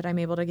childhood I'm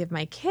able to give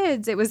my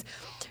kids. It was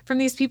from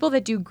these people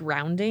that do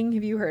grounding.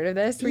 Have you heard of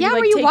this?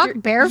 Where you walk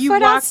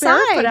barefoot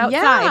outside.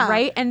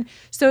 Right? And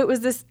so it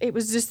was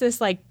just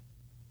this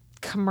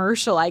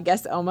commercial, I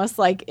guess, almost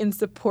in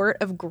support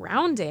of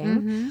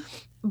grounding.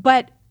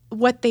 But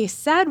what they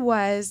said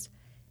was,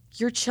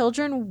 your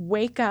children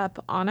wake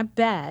up on a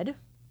bed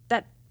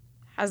that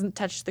hasn't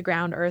touched the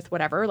ground, earth,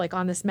 whatever,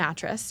 on this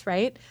mattress,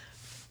 right?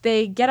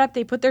 They get up,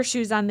 they put their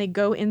shoes on, they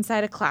go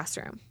inside a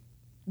classroom.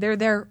 They're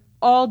there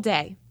all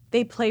day.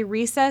 They play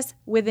recess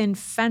within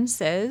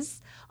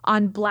fences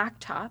on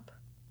blacktop.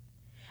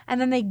 And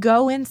then they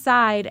go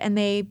inside and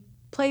they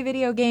play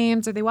video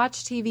games or they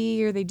watch TV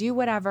or they do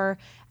whatever,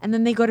 and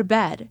then they go to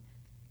bed.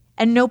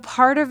 and no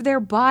part of their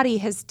body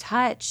has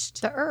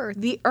touched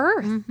The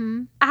earth.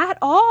 At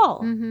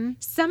all.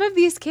 Some of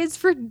these kids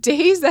for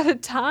days at a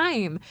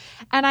time.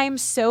 And I'm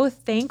so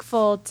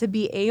thankful to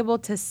be able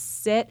to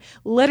sit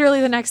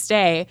literally the next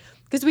day,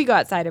 because we go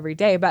outside every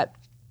day, but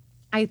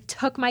I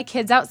took my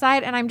kids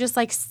outside and I'm just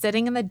like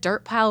sitting in the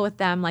dirt pile with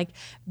them, like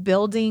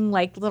building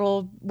like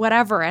little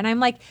whatever. And I'm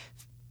like,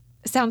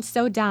 sounds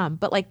so dumb,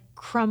 but like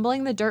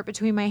crumbling the dirt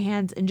between my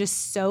hands and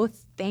just so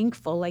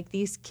thankful. Like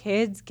these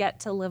kids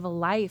get to live a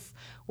life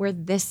where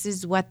this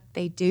is what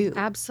they do.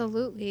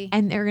 Absolutely.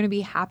 And they're going to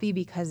be happy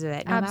because of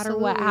it. No matter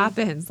what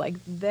happens, like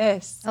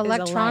this.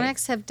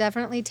 Electronics have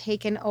definitely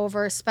taken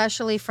over,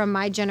 especially from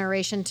my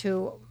generation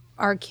to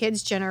our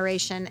kids'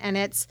 generation. And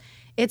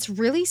it's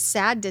really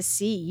sad to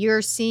see.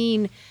 You're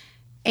seeing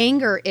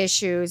anger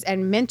issues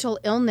and mental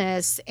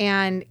illness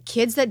and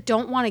kids that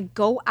don't want to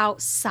go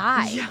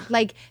outside. Yeah.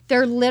 Like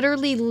they're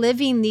literally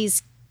living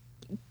these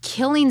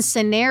killing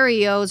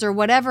scenarios or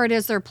whatever it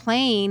is they're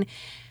playing.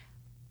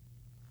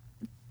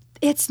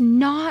 It's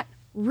not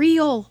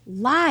real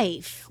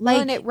life. Like,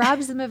 and it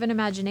robs them of an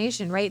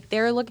imagination, right?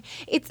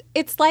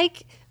 It's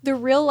like the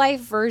real life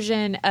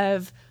version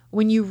of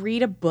when you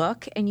read a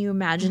book and you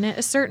imagine it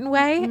a certain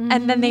way,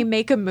 and then they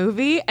make a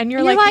movie, and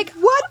you're like,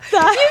 what the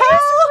hell?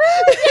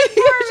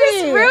 You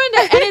just ruined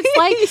it. And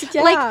it's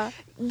like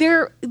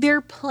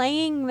they're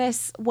playing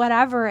this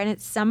whatever, and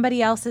it's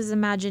somebody else's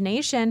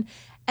imagination,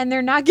 and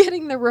they're not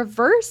getting the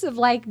reverse of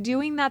like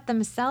doing that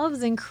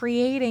themselves and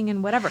creating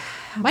and whatever.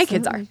 My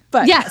kids are,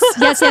 but yes.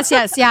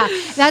 Yeah.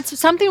 That's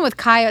something with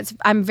Kaya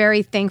I'm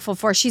very thankful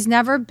for. She's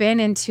never been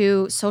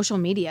into social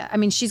media. I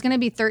mean, she's going to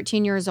be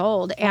 13 years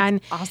old. That's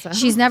and awesome.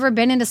 She's never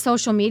been into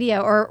social media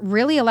or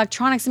really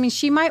electronics. I mean,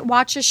 she might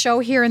watch a show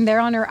here and there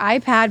on her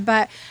iPad,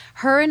 but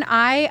her and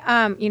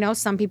I,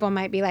 some people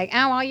might be like,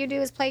 oh, all you do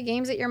is play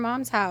games at your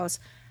mom's house.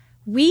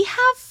 We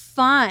have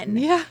fun.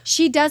 Yeah.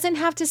 She doesn't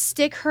have to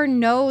stick her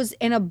nose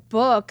in a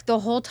book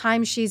the whole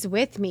time she's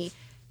with me.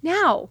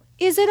 Now,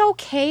 is it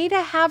okay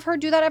to have her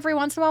do that every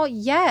once in a while?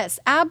 Yes,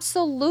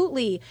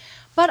 absolutely.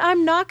 But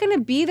I'm not going to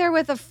be there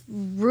with a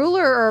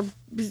ruler or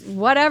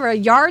whatever, a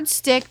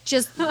yardstick.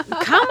 Just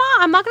come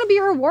on. I'm not going to be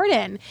her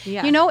warden.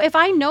 Yeah. If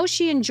I know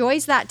she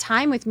enjoys that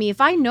time with me,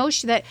 if I know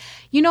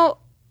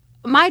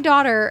my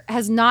daughter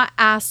has not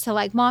asked to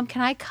like, Mom,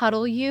 can I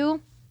cuddle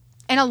you?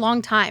 In a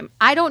long time.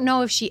 I don't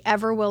know if she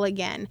ever will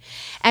again.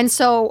 And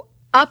so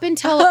up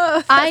until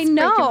I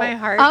know my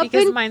heart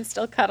because mine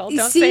still cuddle.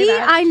 Don't say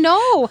that. I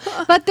know.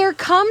 But there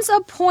comes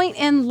a point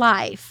in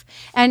life.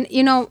 And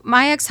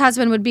my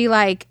ex-husband would be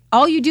like,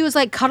 all you do is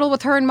like cuddle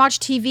with her and watch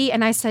TV.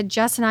 And I said,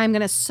 Jess and I am going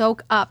to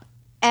soak up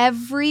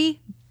every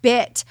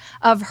bit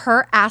of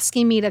her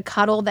asking me to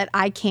cuddle that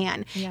I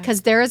can,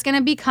 because there is going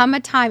to become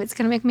a time, it's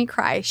going to make me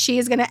cry. She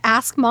is going to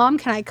ask, Mom,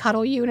 can I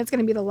cuddle you? And it's going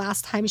to be the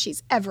last time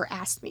she's ever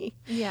asked me.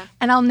 Yeah.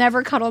 And I'll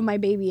never cuddle my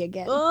baby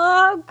again.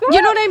 Oh, God,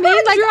 you know what I mean?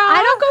 Kendra. Like,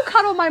 I don't go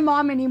cuddle my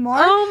mom anymore.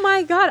 Oh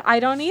my God,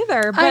 I don't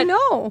either. But I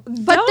know.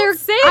 But don't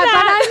say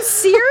that. But I'm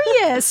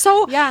serious.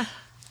 So yeah.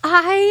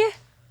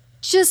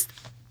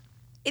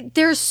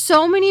 There's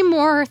so many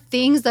more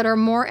things that are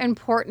more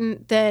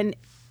important than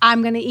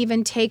I'm going to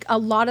even take a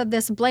lot of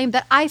this blame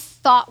that I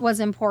thought was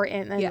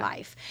important in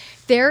life.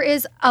 There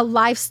is a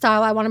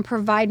lifestyle I want to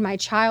provide my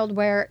child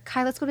where,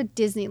 Kai, let's go to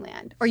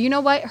Disneyland. Or you know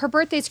what? Her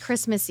birthday's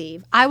Christmas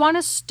Eve. I want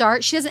to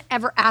start. She doesn't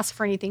ever ask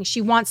for anything. She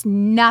wants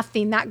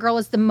nothing. That girl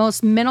is the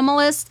most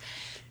minimalist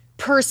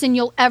person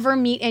you'll ever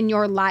meet in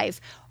your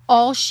life.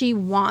 All she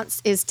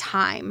wants is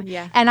time.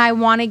 Yeah. And I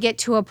want to get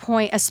to a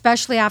point,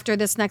 especially after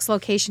this next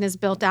location is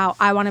built out,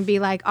 I want to be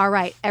like, all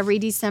right, every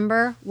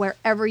December,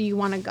 wherever you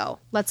want to go,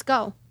 let's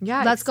go.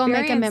 Yeah. Let's go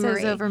make a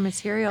memory. Over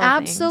material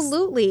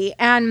Absolutely. Things.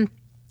 And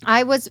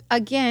I was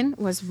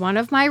one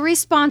of my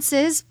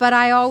responses, but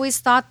I always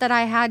thought that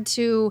I had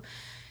to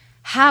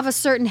have a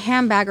certain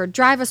handbag or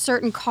drive a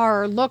certain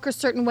car or look a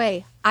certain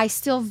way. I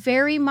still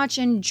very much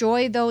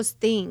enjoy those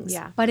things,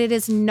 but it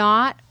is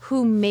not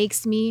who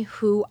makes me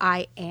who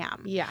I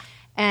am. Yeah.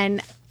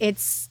 And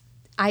it's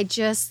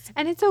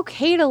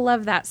okay to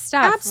love that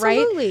stuff,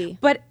 absolutely. Right?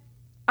 But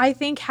I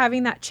think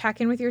having that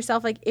check-in with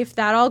yourself, like if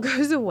that all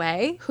goes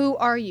away, who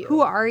are you?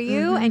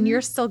 Mm-hmm. And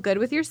you're still good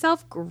with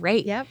yourself,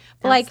 great. Yep.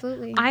 But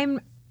absolutely.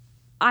 like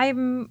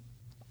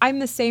I'm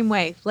the same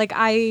way. Like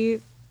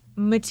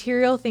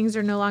material things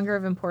are no longer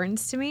of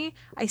importance to me.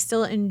 I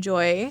still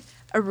enjoy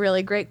a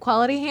really great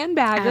quality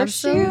handbag or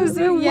shoes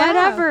or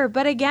whatever.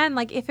 But again,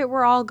 like if it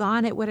were all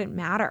gone, it wouldn't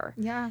matter.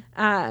 Yeah.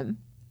 And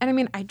I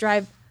mean,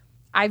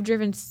 I've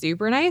driven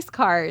super nice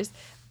cars,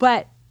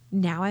 but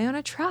now I own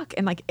a truck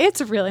and like it's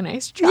a really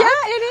nice truck. Yeah,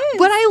 it is.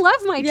 But I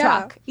love my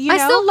truck. You know? I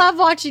still love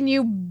watching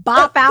you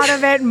bop out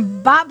of it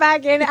and bop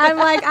back in. I'm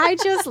like, I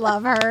just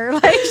love her.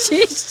 Like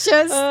she's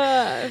just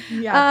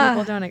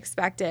people don't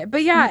expect it.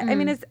 But yeah, I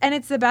mean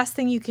it's the best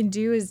thing you can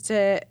do is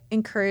to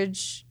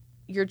encourage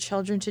your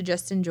children to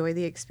just enjoy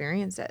the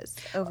experiences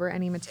over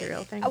any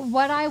material thing.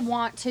 What I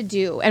want to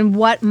do and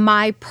what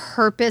my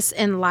purpose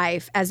in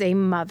life as a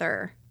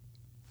mother,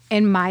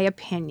 in my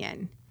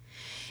opinion,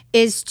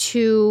 is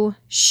to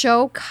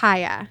show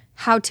Kaya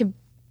how to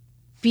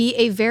be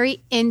a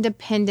very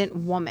independent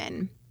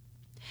woman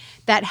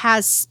that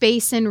has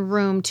space and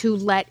room to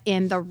let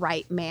in the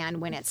right man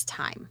when it's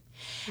time.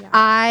 Yeah.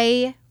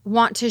 I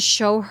want to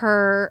show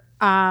her,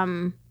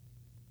 I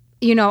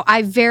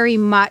very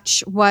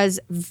much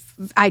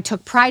I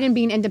took pride in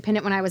being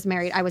independent when I was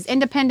married. I was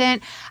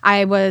independent.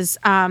 I was,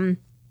 I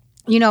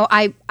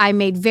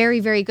made very,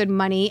 very good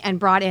money and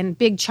brought in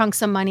big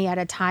chunks of money at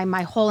a time,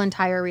 my whole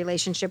entire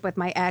relationship with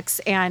my ex.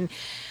 And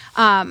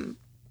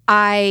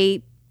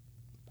I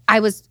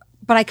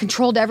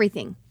controlled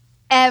everything.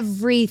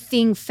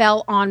 Everything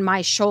fell on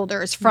my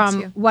shoulders,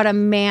 from what a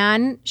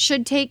man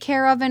should take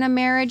care of in a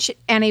marriage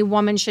and a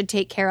woman should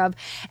take care of.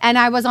 And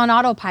I was on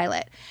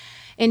autopilot.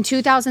 In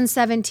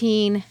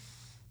 2017,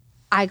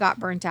 I got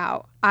burnt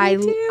out. I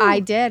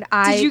did.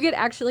 Did you get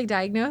actually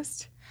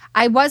diagnosed?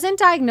 I wasn't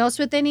diagnosed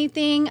with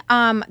anything.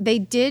 They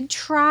did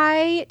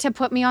try to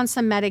put me on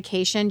some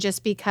medication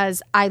just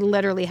because I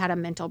literally had a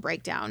mental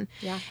breakdown.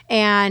 Yeah.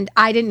 And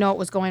I didn't know what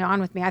was going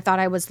on with me. I thought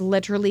I was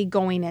literally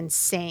going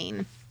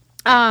insane.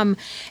 And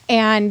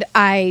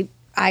I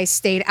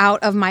stayed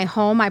out of my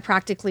home. I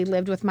practically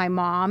lived with my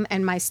mom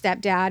and my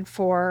stepdad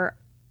for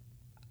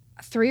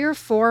 3 or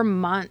 4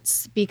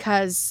 months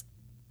because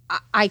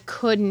I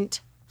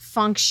couldn't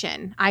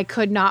function. I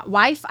could not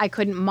wife. I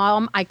couldn't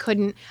mom. I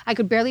could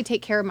barely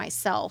take care of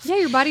myself. Yeah,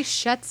 your body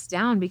shuts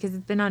down because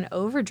it's been on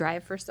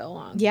overdrive for so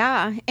long.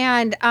 Yeah.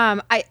 And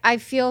I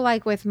feel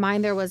like with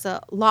mine, there was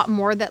a lot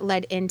more that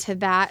led into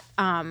that.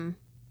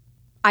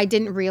 I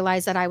didn't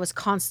realize that I was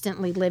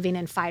constantly living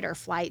in fight or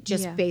flight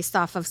just based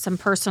off of some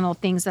personal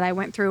things that I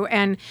went through.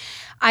 And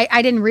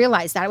I didn't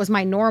realize that. It was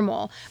my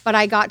normal. But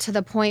I got to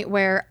the point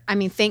where,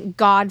 thank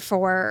God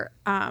for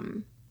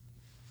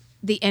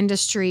the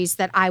industries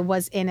that I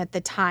was in at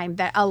the time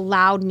that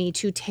allowed me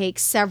to take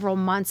several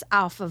months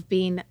off of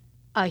being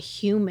a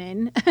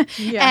human.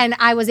 Yeah. And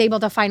I was able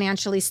to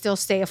financially still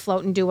stay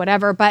afloat and do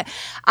whatever. But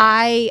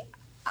I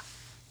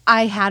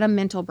had a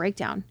mental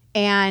breakdown.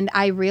 And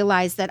I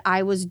realized that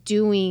I was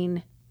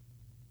doing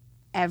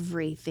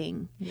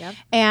everything. Yep.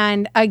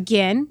 And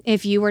again,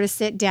 if you were to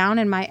sit down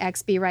and my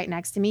ex be right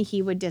next to me,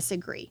 he would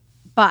disagree.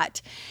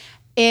 But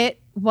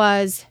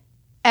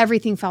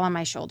everything fell on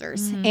my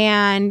shoulders. Mm-hmm.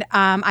 And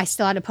I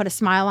still had to put a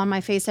smile on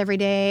my face every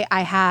day.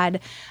 I had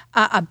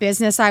a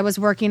business I was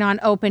working on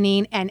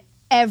opening, and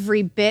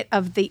every bit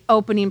of the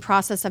opening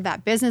process of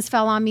that business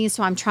fell on me.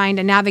 So I'm trying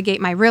to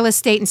navigate my real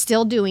estate and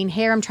still doing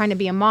hair. I'm trying to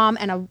be a mom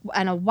and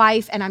a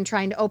wife, and I'm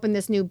trying to open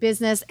this new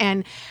business.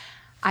 And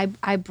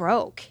I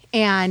broke.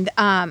 And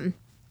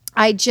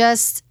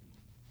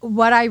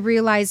what I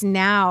realize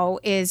now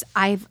is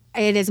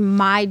it is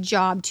my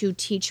job to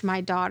teach my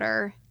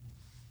daughter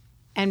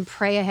and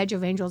pray a hedge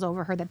of angels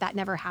over her that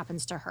never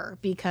happens to her,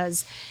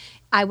 because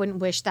I wouldn't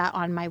wish that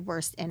on my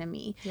worst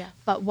enemy. Yeah.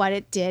 But what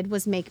it did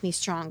was make me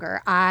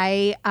stronger.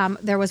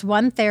 There was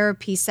one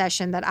therapy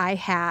session that I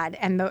had,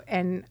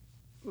 and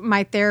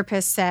my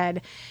therapist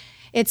said,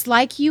 it's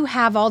like you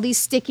have all these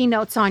sticky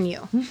notes on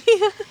you.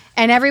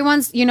 And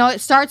everyone's,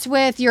 it starts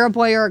with you're a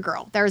boy or a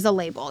girl. There's a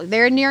label.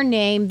 They're in your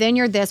name, then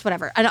you're this,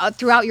 whatever. And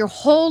throughout your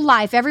whole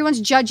life,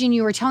 everyone's judging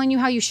you or telling you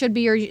how you should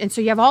be. And so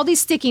you have all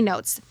these sticky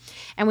notes.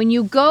 And when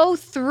you go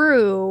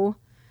through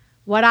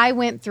what I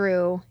went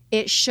through,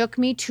 it shook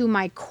me to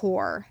my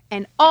core.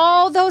 And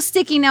all those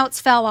sticky notes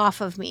fell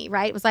off of me,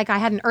 right? It was like I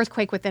had an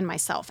earthquake within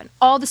myself, and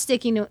all the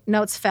sticky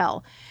notes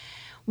fell.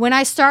 When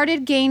I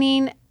started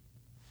gaining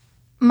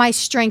my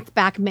strength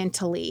back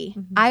mentally,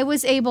 mm-hmm. I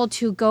was able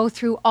to go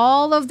through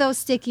all of those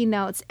sticky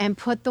notes and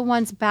put the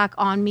ones back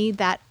on me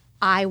that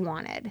I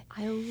wanted.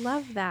 I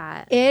love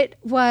that. It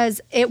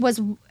was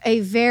a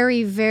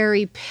very,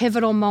 very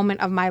pivotal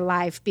moment of my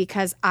life,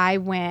 because I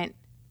want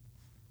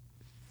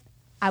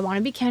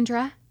to be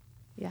Kendra.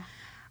 Yeah.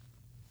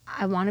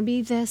 I want to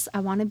be this. I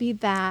want to be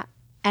that.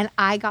 And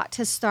I got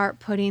to start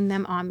putting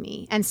them on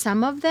me. And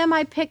some of them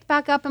I picked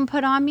back up and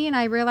put on me, and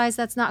I realized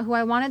that's not who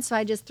I wanted, so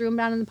I just threw them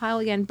down in the pile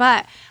again.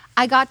 But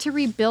I got to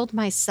rebuild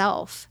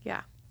myself.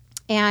 Yeah.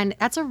 And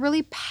that's a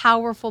really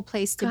powerful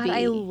place to be.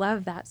 I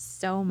love that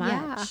so much.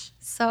 Yeah.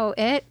 So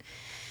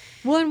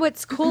Well, and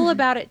what's cool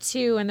about it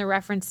too, and the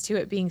reference to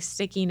it being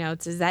sticky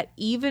notes, is that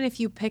even if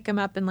you pick them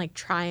up and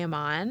try them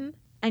on,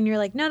 and you're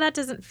like, no, that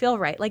doesn't feel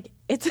right,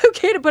 it's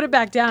okay to put it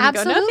back down.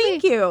 Absolutely. And go, no,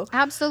 thank you.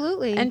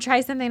 Absolutely. And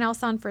try something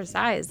else on for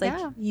size.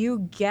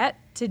 You get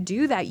to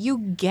do that. You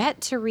get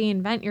to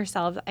reinvent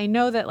yourself. I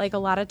know that a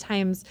lot of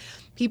times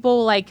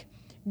people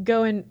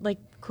go and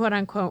quote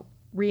unquote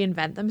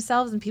reinvent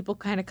themselves, and people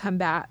kind of come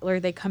back,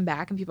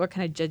 and people are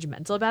kind of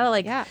judgmental about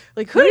it.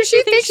 Who does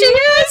she think she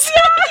is?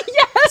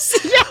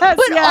 Yes. But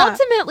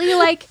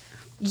ultimately,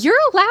 you're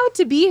allowed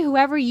to be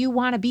whoever you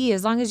want to be,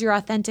 as long as you're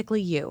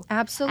authentically you.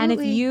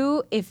 Absolutely.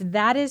 And if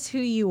that is who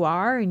you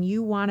are and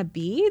you want to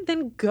be,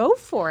 then go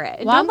for it.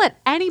 And don't let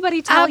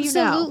anybody tell you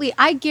no. Absolutely.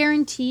 I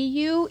guarantee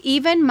you,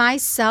 even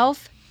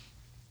myself,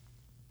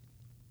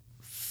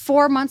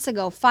 4 months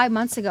ago, 5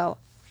 months ago,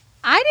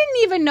 I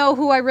didn't even know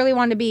who I really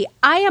wanted to be.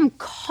 I am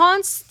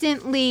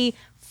constantly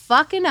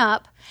fucking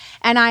up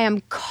and I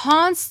am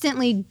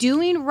constantly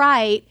doing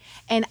right,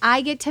 and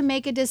I get to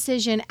make a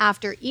decision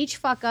after each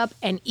fuck up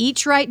and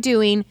each right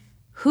doing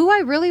who I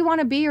really want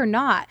to be or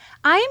not.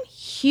 I'm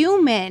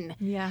human.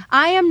 Yeah.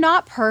 I am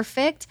not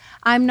perfect.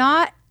 I'm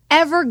not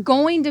ever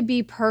going to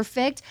be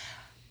perfect.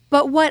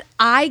 But what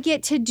I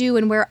get to do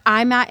and where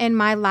I'm at in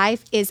my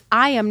life is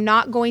I am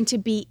not going to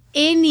be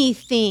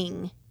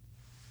anything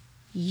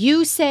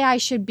you say I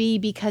should be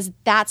because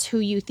that's who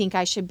you think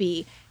I should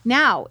be.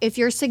 Now, if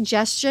your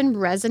suggestion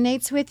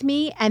resonates with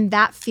me and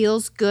that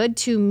feels good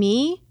to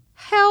me,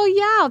 hell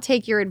yeah, I'll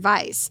take your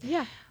advice.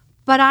 Yeah.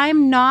 But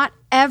I'm not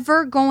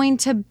ever going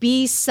to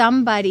be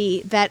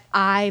somebody that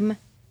I'm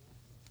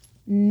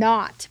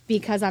not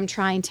because I'm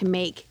trying to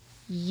make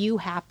you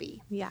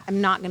happy. Yeah.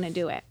 I'm not going to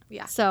do it.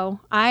 Yeah.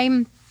 So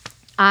I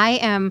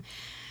am,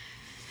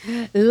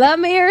 love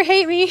me or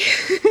hate me.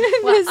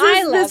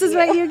 This is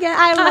what you get.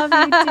 I love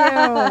you too.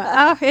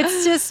 Oh,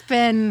 it's just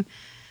been,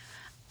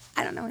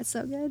 I don't know. It's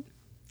so good.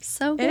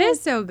 So good. It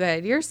is so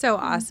good. You're so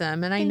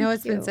awesome. And I know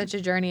it's been you. such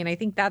a journey. And I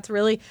think that's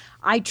really,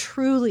 I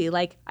truly,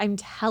 like, I'm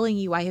telling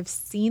you, I have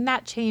seen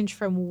that change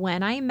from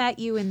when I met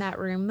you in that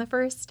room the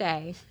first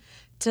day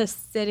to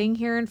sitting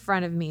here in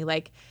front of me.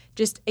 Like,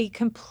 just a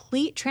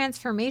complete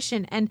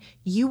transformation. And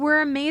you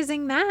were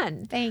amazing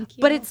then. Thank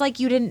you. But it's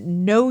like you didn't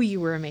know you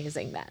were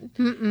amazing then.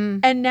 Mm-mm.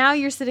 And now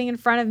you're sitting in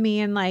front of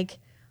me and like,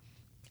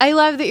 I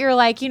love that you're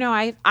like, you know,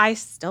 I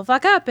still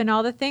fuck up and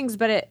all the things,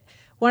 but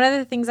one of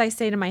the things I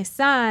say to my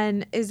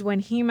son is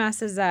when he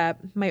messes up,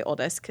 my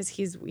oldest, because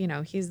he's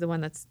the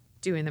one that's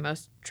doing the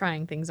most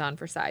trying things on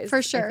for size.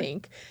 For sure. I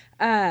think,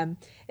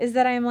 is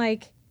that I'm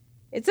like,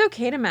 it's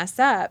okay to mess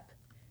up,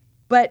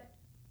 but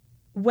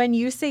when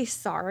you say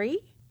sorry,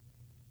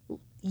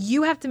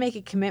 you have to make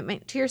a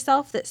commitment to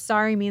yourself that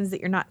sorry means that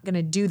you're not going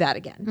to do that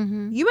again.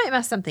 Mm-hmm. You might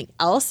mess something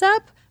else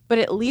up, but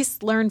at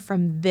least learn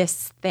from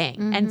this thing.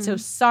 Mm-hmm. And so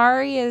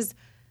sorry is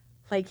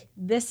like,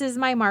 this is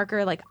my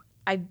marker. Like,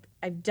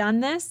 I've done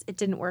this. It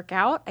didn't work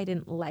out. I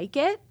didn't like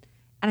it.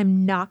 And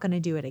I'm not going to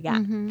do it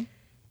again. Mm-hmm.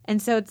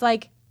 And so it's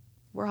like,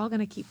 we're all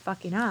going to keep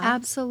fucking up.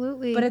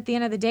 Absolutely. But at the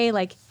end of the day,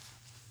 like,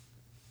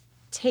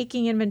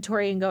 taking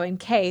inventory and going,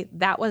 okay,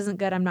 that wasn't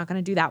good. I'm not going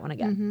to do that one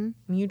again. Mm-hmm.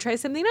 And you try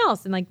something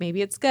else and like,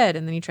 maybe it's good.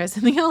 And then you try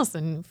something else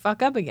and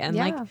fuck up again.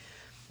 Yeah. Like,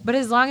 but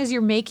as long as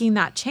you're making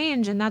that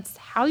change, and that's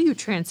how you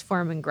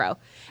transform and grow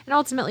and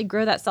ultimately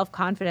grow that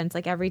self-confidence.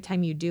 Like every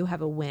time you do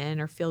have a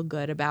win or feel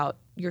good about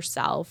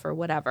yourself or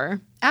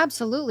whatever.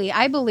 Absolutely.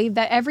 I believe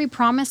that every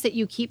promise that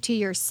you keep to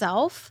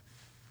yourself,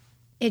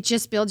 it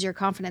just builds your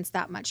confidence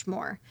that much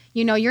more.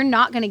 You know, you're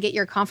not going to get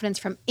your confidence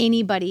from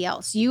anybody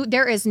else.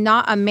 There is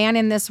not a man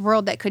in this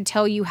world that could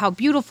tell you how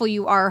beautiful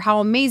you are, how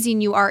amazing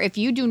you are. If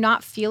you do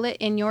not feel it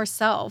in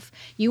yourself,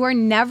 you are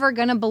never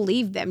going to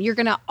believe them. You're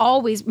going to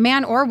always,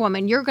 man or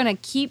woman, you're going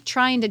to keep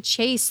trying to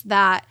chase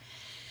that,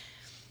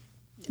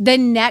 the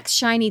next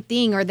shiny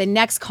thing or the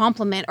next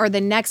compliment or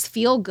the next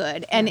feel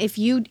good. And if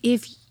you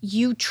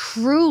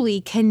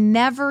truly can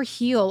never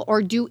heal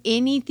or do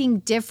anything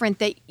different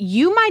that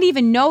you might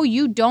even know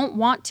you don't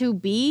want to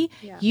be,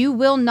 you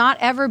will not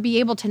ever be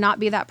able to not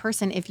be that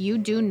person if you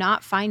do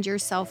not find your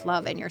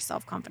self-love and your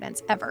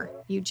self-confidence ever.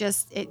 You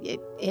just,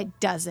 it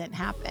doesn't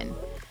happen.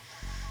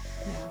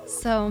 Yeah.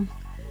 So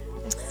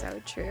It's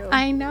so true.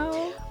 I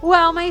know.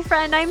 Well, my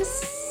friend, I'm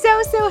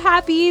so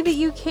happy that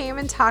you came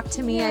and talked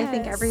to me. Yes. I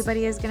think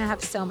everybody is going to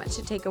have so much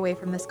to take away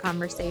from this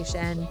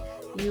conversation.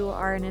 You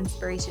are an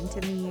inspiration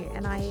to me,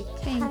 and I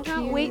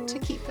cannot wait to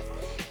keep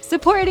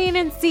supporting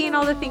and seeing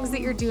all the things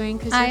that you're doing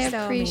because you're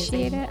so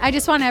appreciate amazing. it. I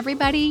just want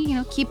everybody,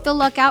 keep the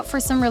lookout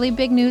for some really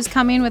big news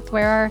coming with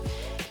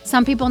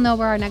some people know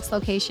where our next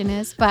location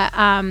is, but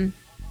I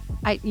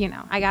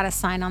got to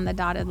sign on the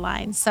dotted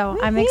line. So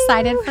I'm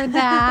excited for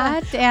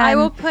that. And I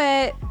will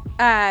put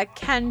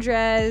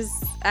Kendra's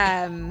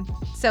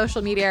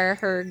social media,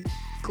 her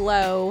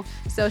Glow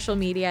social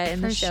media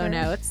in the show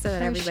notes so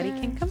that everybody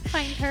can come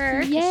find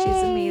her. 'Cause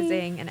she's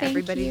amazing and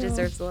everybody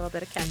deserves a little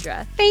bit of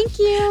Kendra. Thank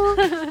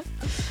you.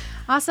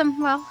 Awesome.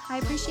 Well, I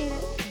appreciate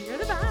it. You're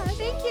the best.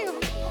 Thank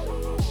you.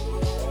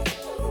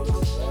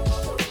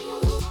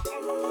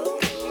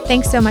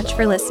 Thanks so much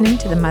for listening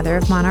to the Mother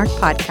of Monarch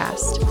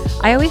podcast.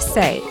 I always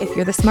say, if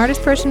you're the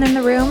smartest person in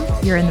the room,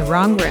 you're in the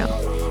wrong room.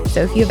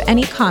 So if you have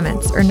any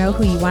comments or know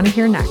who you want to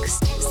hear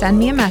next, send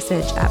me a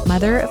message at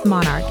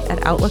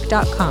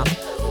motherofmonarch@outlook.com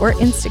or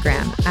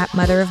Instagram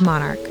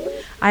 @motherofmonarch.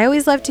 I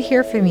always love to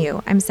hear from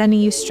you. I'm sending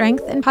you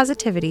strength and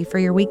positivity for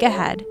your week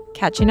ahead.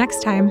 Catch you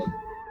next time.